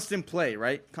emojis. constant play,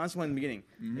 right? Constant play in the beginning.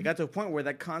 It got to a point where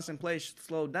that constant play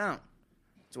slowed down.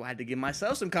 So I had to give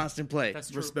myself some constant play. That's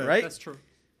true. Respect. Right? That's true.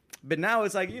 But now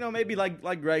it's like, maybe like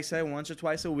Greg said, once or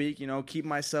twice a week, keep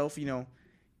myself,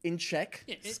 in check.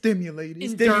 Yeah, Stimulated.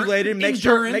 Stimulated, make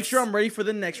sure endurance. I'm ready for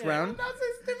the next round. Not say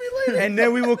stimulated. And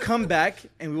then we will come back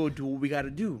and we will do what we got to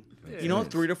do. Yeah.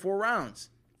 3 to 4 rounds.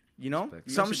 Something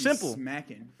That should be simple.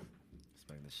 Smacking.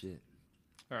 Smack the shit.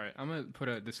 All right, I'm gonna put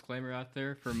a disclaimer out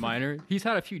there for Minor. He's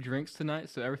had a few drinks tonight,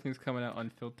 so everything's coming out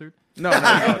unfiltered. No,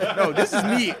 this is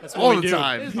me what all we the do.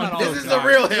 time. It's not all This the is the time.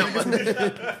 real him.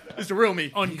 It's the real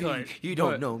me. Uncut. You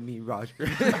don't But- know me, Roger.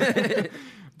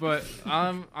 But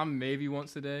I'm maybe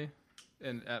once a day,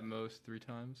 and at most 3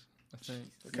 times, I think.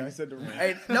 Okay. I said the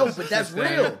Hey, no, but that's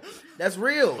real. That's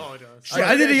real. Apologize. Shit,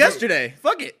 I did it yesterday.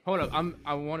 Fuck it. Hold up,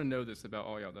 I want to know this about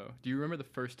all y'all though. Do you remember the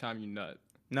first time you nut?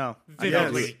 No,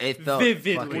 Vividly. It felt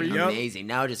Vividly. fucking Yup. amazing.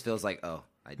 Now it just feels like, oh,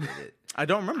 I did it. I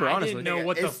don't remember, I honestly. didn't know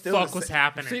what the It's still fuck the was same.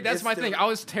 happening. See, that's It's my still- thing. I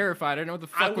was terrified. I didn't know what the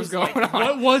I fuck was was going like, on.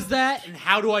 what was that, and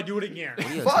how do I do it again?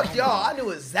 Fuck y'all. I knew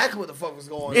exactly what the fuck was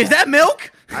going on. Is that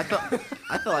milk? I felt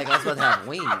like I was about to have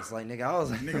wings. Like, nigga, I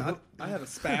was like, Nigga, I had a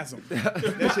spasm.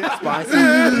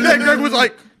 Greg was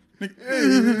like,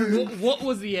 What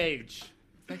was the age?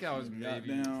 I think I was maybe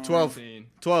Goddamn. 12. 13.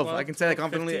 12. I can say that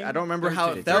confidently. 15? I don't remember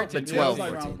how it 13. felt, but 13. Yeah, it was 12. like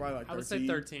 14. around probably like I would say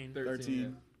 13.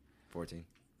 13. 14.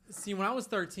 See, when I was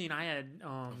 13, I had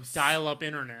dial-up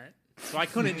internet, so I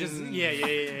couldn't just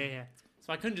yeah.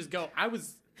 So I couldn't just go. I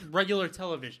was regular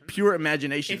television. Pure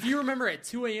imagination. If you remember, at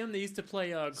 2 a.m. they used to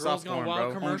play Girls Soft Gone porn,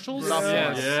 Wild bro. commercials. Soft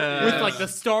porn. Yeah. With like the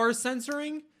stars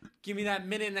censoring. Give me that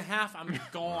minute and a half, I'm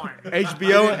gone.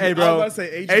 HBO, hey I bro. was about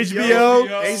to say HBO,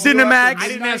 Cinemax, I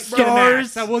didn't have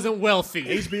Stars. Cinemax. I wasn't wealthy.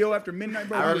 HBO after midnight,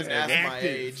 bro. I was was asking my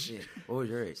active. age. Shit. What was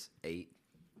your age? 8.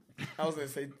 I was gonna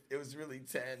say it was really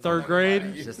 10. Third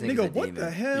grade? Just Nigga, a what demon.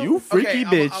 the hell? You freaky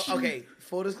okay, bitch. Okay,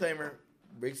 full disclaimer,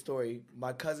 big story.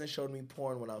 My cousin showed me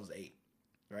porn when I was 8.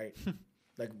 Right?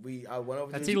 I went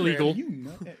over. That's to his illegal. crib. You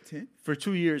nut at 10? For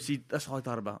 2 years, that's all I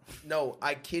thought about. No,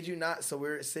 I kid you not. So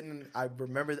we're sitting. I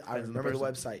remember the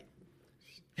website.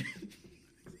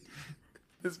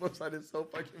 This website is so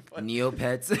fucking funny.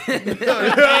 Neopets.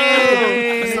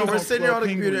 So we're sitting there on the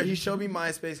computer. He showed me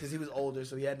MySpace because he was older,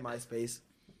 so he had MySpace.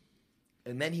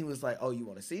 And then he was like, "Oh, you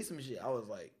want to see some shit?" I was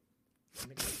like,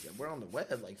 "Nigga, we're on the web.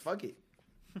 Like, fuck it."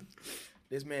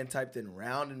 This man typed in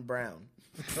 "round and brown."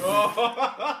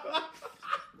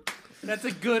 That's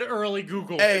a good early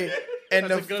Google. Hey, and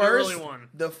That's a the good early first, one.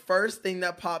 the first thing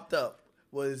that popped up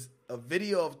was a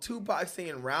video of Tupac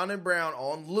singing "Round and Brown"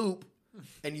 on loop,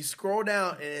 and you scroll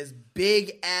down and it's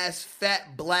big ass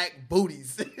fat black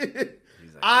booties.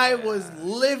 I was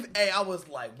I was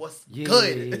like, "What's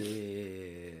good?"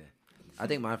 Yeah. I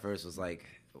think my first was like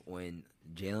when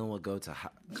Jalen would go to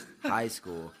high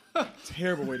school.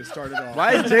 Terrible way to start it off.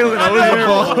 Why is Jalen always the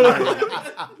ball?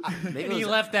 Maybe And it he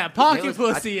was- left that pocket it was-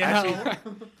 pussy actually, out.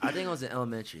 I think I was in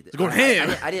elementary. going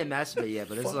ham. I didn't masturbate yet,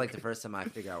 but this was like the first time I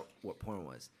figured out what porn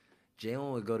was.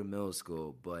 Jalen would go to middle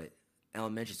school, but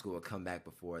elementary school would come back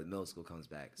before the middle school comes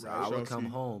back. So I would come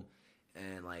home,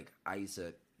 and like I used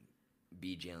to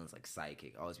be Jalen's like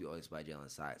sidekick. Always be by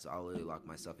Jalen's side. So I would literally lock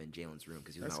myself in Jalen's room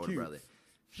because he was That's my older cute. brother.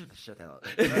 Shut that up.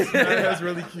 That's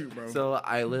really cute, bro. So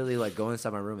I literally like go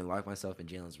inside my room and lock myself in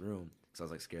Jalen's room because I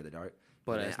was like scared of the dark.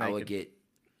 But And ass then I would naked.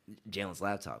 get Jalen's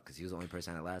laptop because he was the only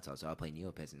person that had a laptop. So I would play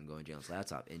Neopets and go on Jalen's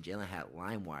laptop. And Jalen had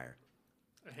LimeWire.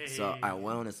 Hey. So I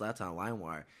went on his laptop on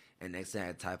LimeWire, and next thing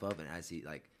I type up and I see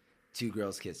like 2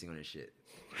 girls kissing on his shit.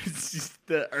 It's just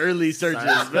the early searches,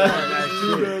 Silence. bro.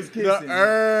 Two girls The kissing.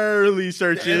 early And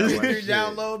searches. when you Shit.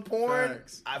 download porn,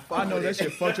 Facts. I I know that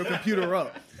shit fucked your computer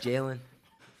up. Jalen,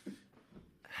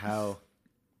 how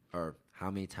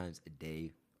many times a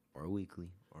day or weekly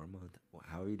or a month,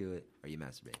 however you do it, are you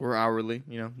masturbating? We're hourly,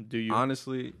 do you?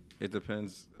 Honestly, it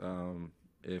depends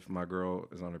if my girl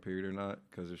is on her period or not.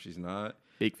 Because if she's not,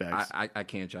 Big facts. I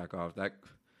can't jack off.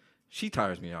 She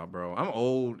tires me out, bro. I'm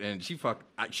old and she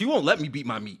won't let me beat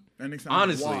my meat. That next time I'm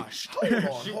Honestly. washed.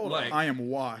 Hold on. I am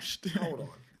washed. Hold on.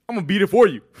 I'm gonna beat it for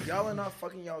you, Y'all are not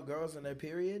fucking y'all girls in their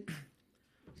period?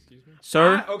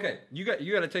 sir. Okay, you got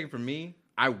to take it from me.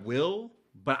 I will,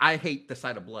 but I hate the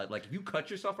sight of blood. Like if you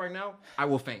cut yourself right now, I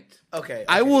will faint. Okay.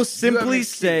 I okay. will You have an simply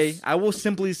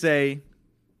excuse. say,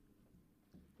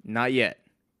 not yet.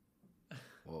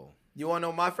 Whoa. You want to know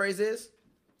what my phrase is?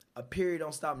 A period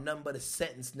don't stop nothing but a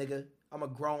sentence, nigga. I'm a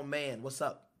grown man. What's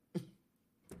up?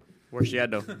 Where's she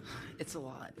at though? It's a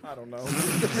lot. I don't know.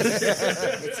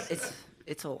 It's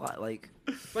it's a lot. Like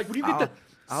Like when you get the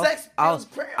Sex kills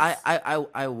cramps.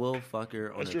 I will fuck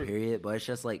her on That's a true. period, but it's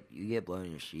just like you get blown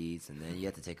in your sheets and then you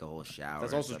have to take a whole shower.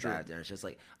 That's and also stuff true. After. And it's just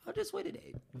like I'll just wait a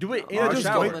day. do it in Or the just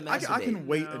shower. go and I masturbate. can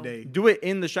wait No. a day. Do it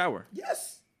in the shower.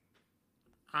 Yes.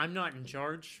 I'm not in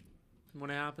charge when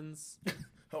it happens,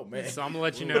 Oh man. so I'm gonna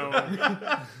let you know.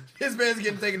 His man's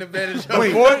getting taken advantage of.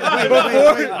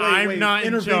 I'm not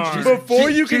in charge. Before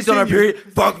you She's on her continue,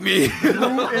 period. Fuck me. True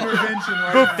intervention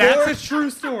right now. That's a true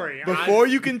story. before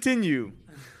you continue,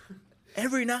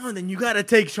 every now and then you gotta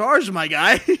take charge, my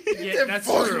guy. Yeah, that's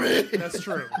true. That's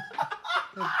true.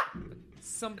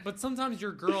 But sometimes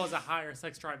your girl has a higher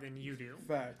sex drive than you do.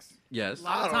 Facts. Yes. A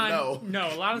lot of I don't times,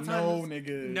 no. A lot of times, No,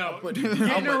 nigga. no. put- You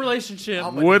get in a relationship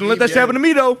I'm Wouldn't let that shit Yeah. happen to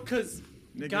me though. because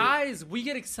Nigga. guys, we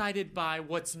get excited by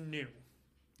what's new.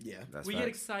 Yeah. That's We get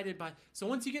facts. excited by. So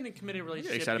once you get in a committed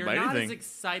relationship, excited you're by not anything. as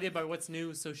excited by what's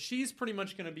new. So she's pretty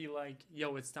much gonna be like,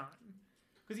 "Yo, it's time,"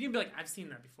 because you can be like, "I've seen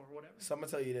that before," whatever. So I'm gonna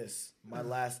tell you this: my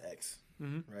last ex,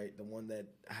 Mhm. right, the one that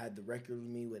had the record with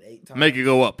me with 8 times, Make it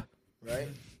go up. right?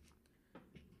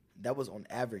 That was on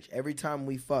average. Every time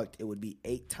we fucked, it would be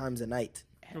 8 times a night.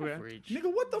 Okay.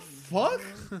 Nigga, what the fuck?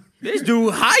 This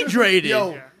dude hydrated.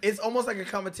 Yo, Yeah. it's almost like a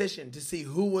competition to see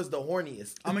who was the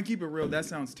horniest. I'm gonna keep it real. That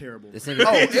sounds terrible. This nigga,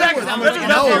 Oh, it Exactly. was, That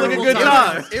no, sounds like a good it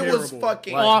time. was- It was Terrible.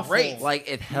 fucking Awful. great. like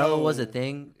if hell No. was a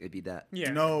thing, it'd be that.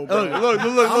 Yeah. No, bro. Look,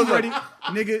 I'm ready,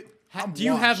 nigga. I'm Do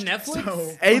you have washed, Netflix?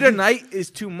 so- 8 a night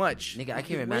is too much. Nigga, I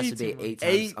can't even Way too masturbate much. 8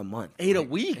 times a month. 8 a Like,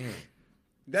 week. damn.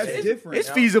 That's different. It's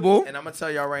feasible. And I'm gonna tell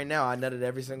y'all right now, I nutted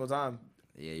every single time.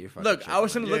 Yeah, you're fucking. Look, I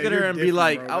was gonna Yeah, look at her you're and be different,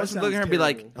 like, bro. I was That gonna look at her and be sounds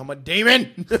like, terrible. I'm a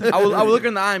demon. I would look her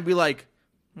in the eye and be like,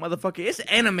 motherfucker, it's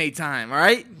anime time, all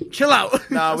right? Chill out.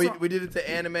 Nah, we did it to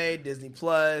anime, Disney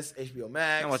Plus, HBO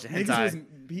Max. I'm watching Niggas was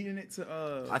hentai. beating it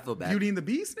to I feel bad. Beauty and the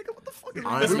Beast, nigga. What the fuck is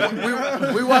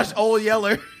Honestly, we watched Old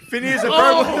Yeller. Phineas and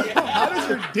Ferb. How does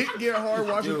your dick get hard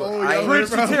watching Dude, old I- Yeller, Prince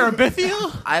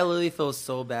bro? I literally feel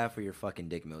so bad for your fucking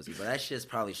dick, Mosey, but that shit's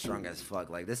probably strong as fuck.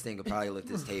 Like this thing could probably lift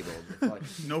this table. Fuck.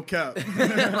 No cap.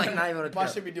 Like not even a I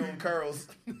cup. should be doing curls.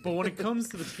 But when it comes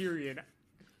to the period,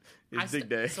 It's dick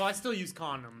day. so I still use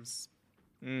condoms.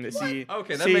 See,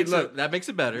 Okay, that see, makes look, that makes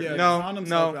it better. Yeah, No, condoms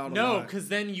no, help out a No, lot. because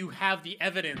then you have the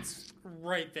evidence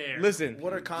right there. listen,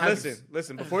 What are condoms?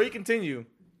 listen. Before you continue,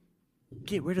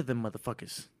 get rid of them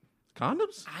motherfuckers.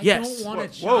 Condoms? I Yes. don't want a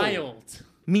Whoa. child.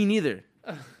 Me neither.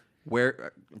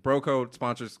 Where Bro Code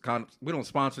sponsors condoms. We don't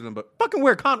sponsor them, but fucking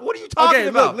wear condoms. What are you talking Okay,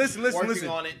 about? look, listen. Working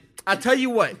on it I tell you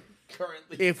what,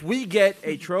 currently. if we get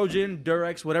a Trojan,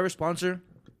 Durex, whatever sponsor,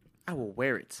 I will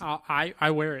wear it.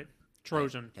 I wear it.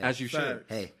 Trojan. As you should.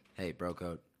 Facts. Hey, bro,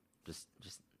 code. Just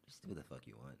do the fuck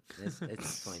you want. It's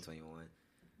 2021.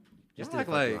 Just Just do act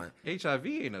the fuck you like want. HIV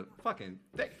ain't a fucking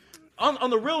thing. On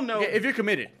the real note, Yeah, if you're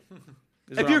committed.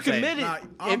 is if what you're I'm saying. committed Nah,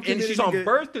 I'm and committed she's to on get-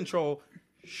 birth control,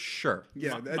 sure.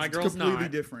 Yeah, that's my girl's completely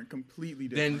not. different. Completely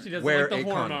Then different. She doesn't wear like the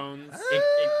a condom. hormones.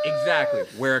 Exactly.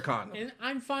 Wear a condom. And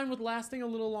I'm fine with lasting a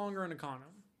little longer in a condom.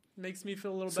 Makes me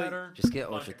feel a little So better. Just get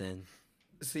ultra thin.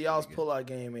 See, y'all's pull-out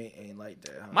game ain't like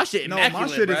that. Huh? My shit No, immaculate,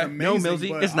 my shit is bruh. amazing. No, Millsy,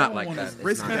 but it's I not don't like wanna that.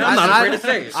 risk It's it. not. I'm not I- afraid to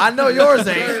say it. I know yours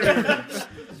ain't.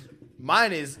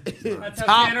 Mine is That's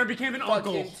how Tanner became an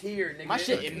uncle. fucking tier, nigga. My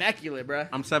shit immaculate, bruh.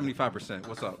 I'm 75%.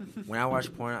 What's up? When I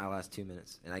watch porn, I last 2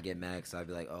 minutes, and I get mad because I'd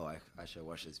be like, "Oh, I should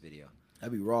watch this video."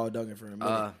 I'd be raw dunking for a minute.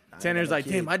 I ain't Tanner's got no like,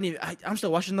 kid. damn, I'm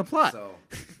still watching the plot. So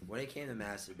when it came to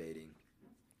masturbating,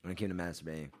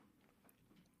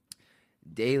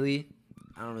 daily,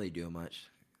 I don't really do much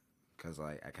because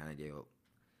like I kind of do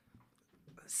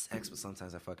sex, but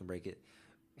sometimes I fucking break it.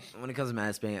 When it comes to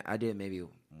masturbating, I do it maybe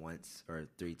once or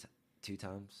 2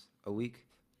 times a week,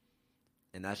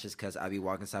 and that's just because I be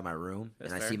walking inside my room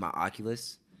and I fair. see my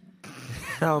Oculus. I'm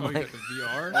Oh, you like, got the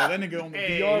VR? Oh, that nigga on the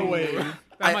VR wave.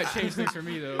 That might change things for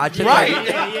me, though. I check Right.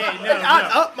 my- I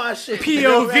up my shit.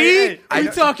 POV? I- You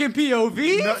talking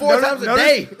POV? 4 times a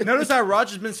day. Notice how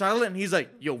Roger's been silent and he's like,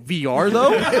 yo, VR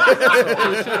though?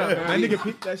 That nigga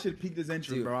peaked, that shit peaked his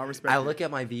entry, Dude, bro. I respect I it. look at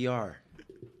my VR,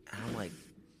 and I'm like,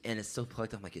 and it's still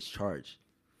plugged up like it's charged.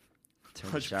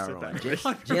 Turn the shower 100%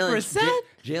 on. that Jalen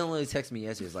literally texted me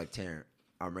yesterday. He's like, Tanner,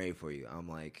 I'm ready for you. I'm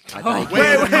like, I Oh, thought he Wait,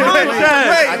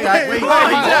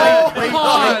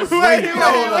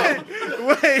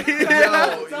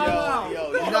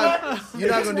 You're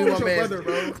not gonna do my man.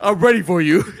 bro. I'm ready for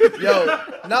you. Yo,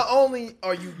 not only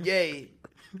are you gay,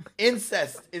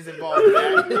 incest is involved in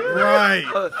that. Right.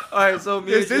 all right, so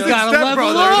me and This is Jalen, Gotta level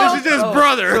stepbrother. up. This is just so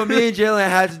brother. me and Jalen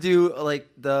had to do like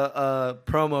the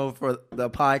promo for the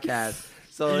podcast.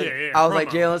 So Yeah, I was like,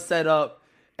 promo. Jalen set up.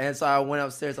 And so I went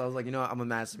upstairs. I was like, you know what? I'm going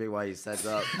to masturbate while he sets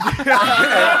up.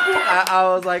 I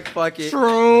was like, fuck it.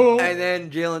 True. And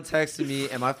then Jalen texted me,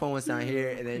 and my phone was down here.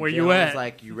 And then Where Jalen you at? was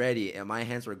like, you ready? And my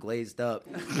hands were glazed up.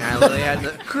 And I literally had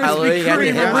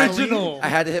to, I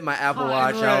had to hit my Apple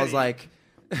Watch. I was like,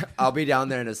 I'll be down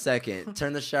there in a second.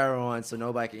 Turn the shower on so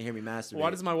nobody can hear me masturbate.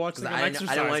 Why does my watch think I'm I didn't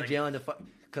want exercising? Jalen to fuck.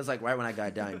 Because, like, right when I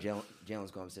got done, Jalen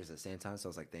was going upstairs at the same time. So I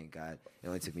was like, thank God. It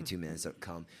only took me 2 minutes to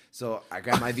come. So I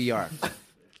grabbed my VR.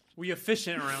 We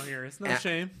efficient around here. It's no And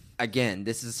shame. Again,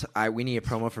 this is we need a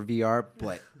promo for VR,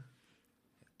 but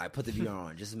I put the VR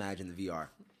on. Just imagine the VR.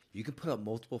 You can put up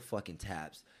multiple fucking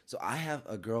tabs. So I have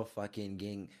a girl fucking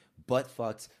getting butt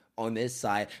fucked on this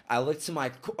side. I look to my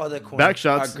other corner. Back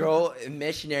shots. A girl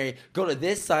missionary. Go to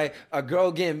this side. A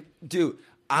girl getting dude.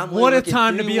 I'm What a looking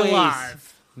time to 3 be ways, alive.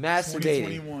 Masturbating.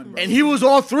 2021, bro. And he was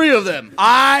all 3 of them.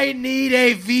 I need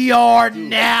a VR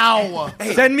now.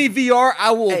 Send me VR.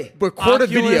 I will record a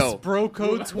video. Bro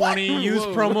code 20. Use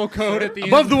promo code at the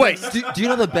Above end. the waist. Do you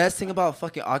know the best thing about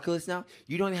fucking Oculus now?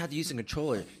 You don't even have to use a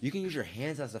controller. You can use your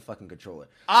hands as a fucking controller. So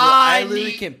I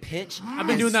literally can pinch. I've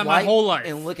been doing that my whole life.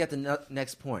 And look at the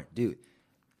next point, dude.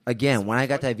 Again, when I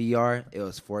got that VR, it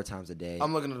was 4 times a day.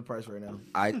 I'm looking at the price right now.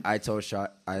 I told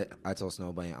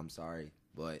Snowblade, I'm sorry,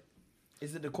 but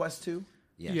Is it the Quest 2?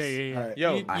 yes. Yeah. All right. Yo,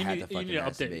 I you had need, to fucking you need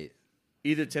to update. masturbate.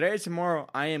 either today or tomorrow,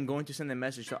 I am going to send a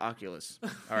message to Oculus.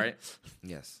 All right.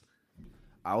 Yes.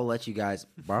 I will let you guys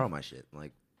borrow my shit.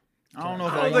 Like, I don't know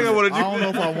if I I, don't want think I wanna it. I don't know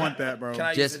if I want that, bro. Can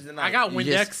I Just- use it tonight? I got you Windex.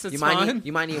 just- It's you might fine. need,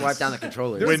 you might need to wipe down the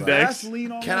controller. There's It's Windex.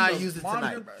 Vaseline on Can one I of those use it monitor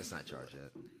tonight? bags. It's not charged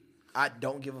yet. I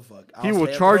don't give a fuck. He I'll will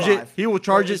stay up charge till it. 5. He will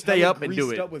charge Bro, it, it's stay hella up, and do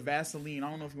greased it. up with Vaseline. I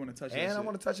don't know if you want to touch that And I shit.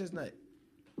 want to touch his nut.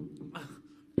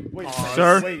 Wait,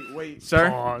 Sir? Wait. Sir?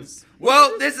 Pause.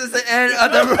 Well, this is the end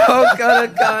of the Road Gun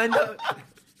of Gun.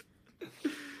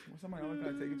 Somebody else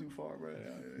gotta take it too far, bro.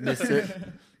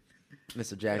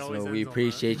 Mr. Jackson, always we ends on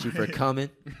appreciate you for coming.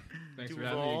 Thanks for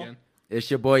having me again. It's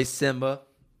your boy Simba.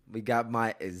 We got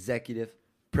my executive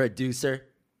producer,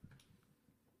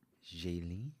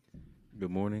 Jaylene. Good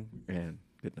morning and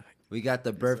good night. We got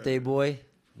the birthday boy,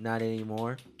 not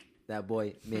anymore. That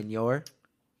boy, Minor.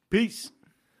 Peace.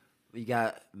 We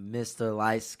got Mr.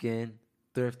 Light Skin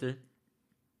Thrifter,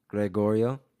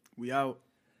 Gregorio. We out.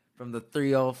 From the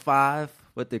 305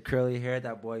 with the curly hair,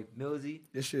 that boy, Millsy.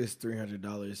 This shit is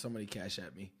 $300. Somebody cash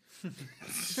at me. You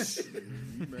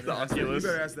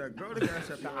better ask that girl to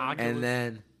cash up. And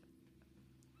then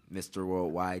Mr.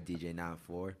 Worldwide, DJ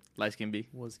 94. Light skin B.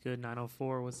 What's good,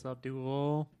 904? What's up,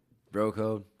 duo? Bro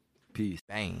Code. Peace.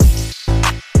 Bang.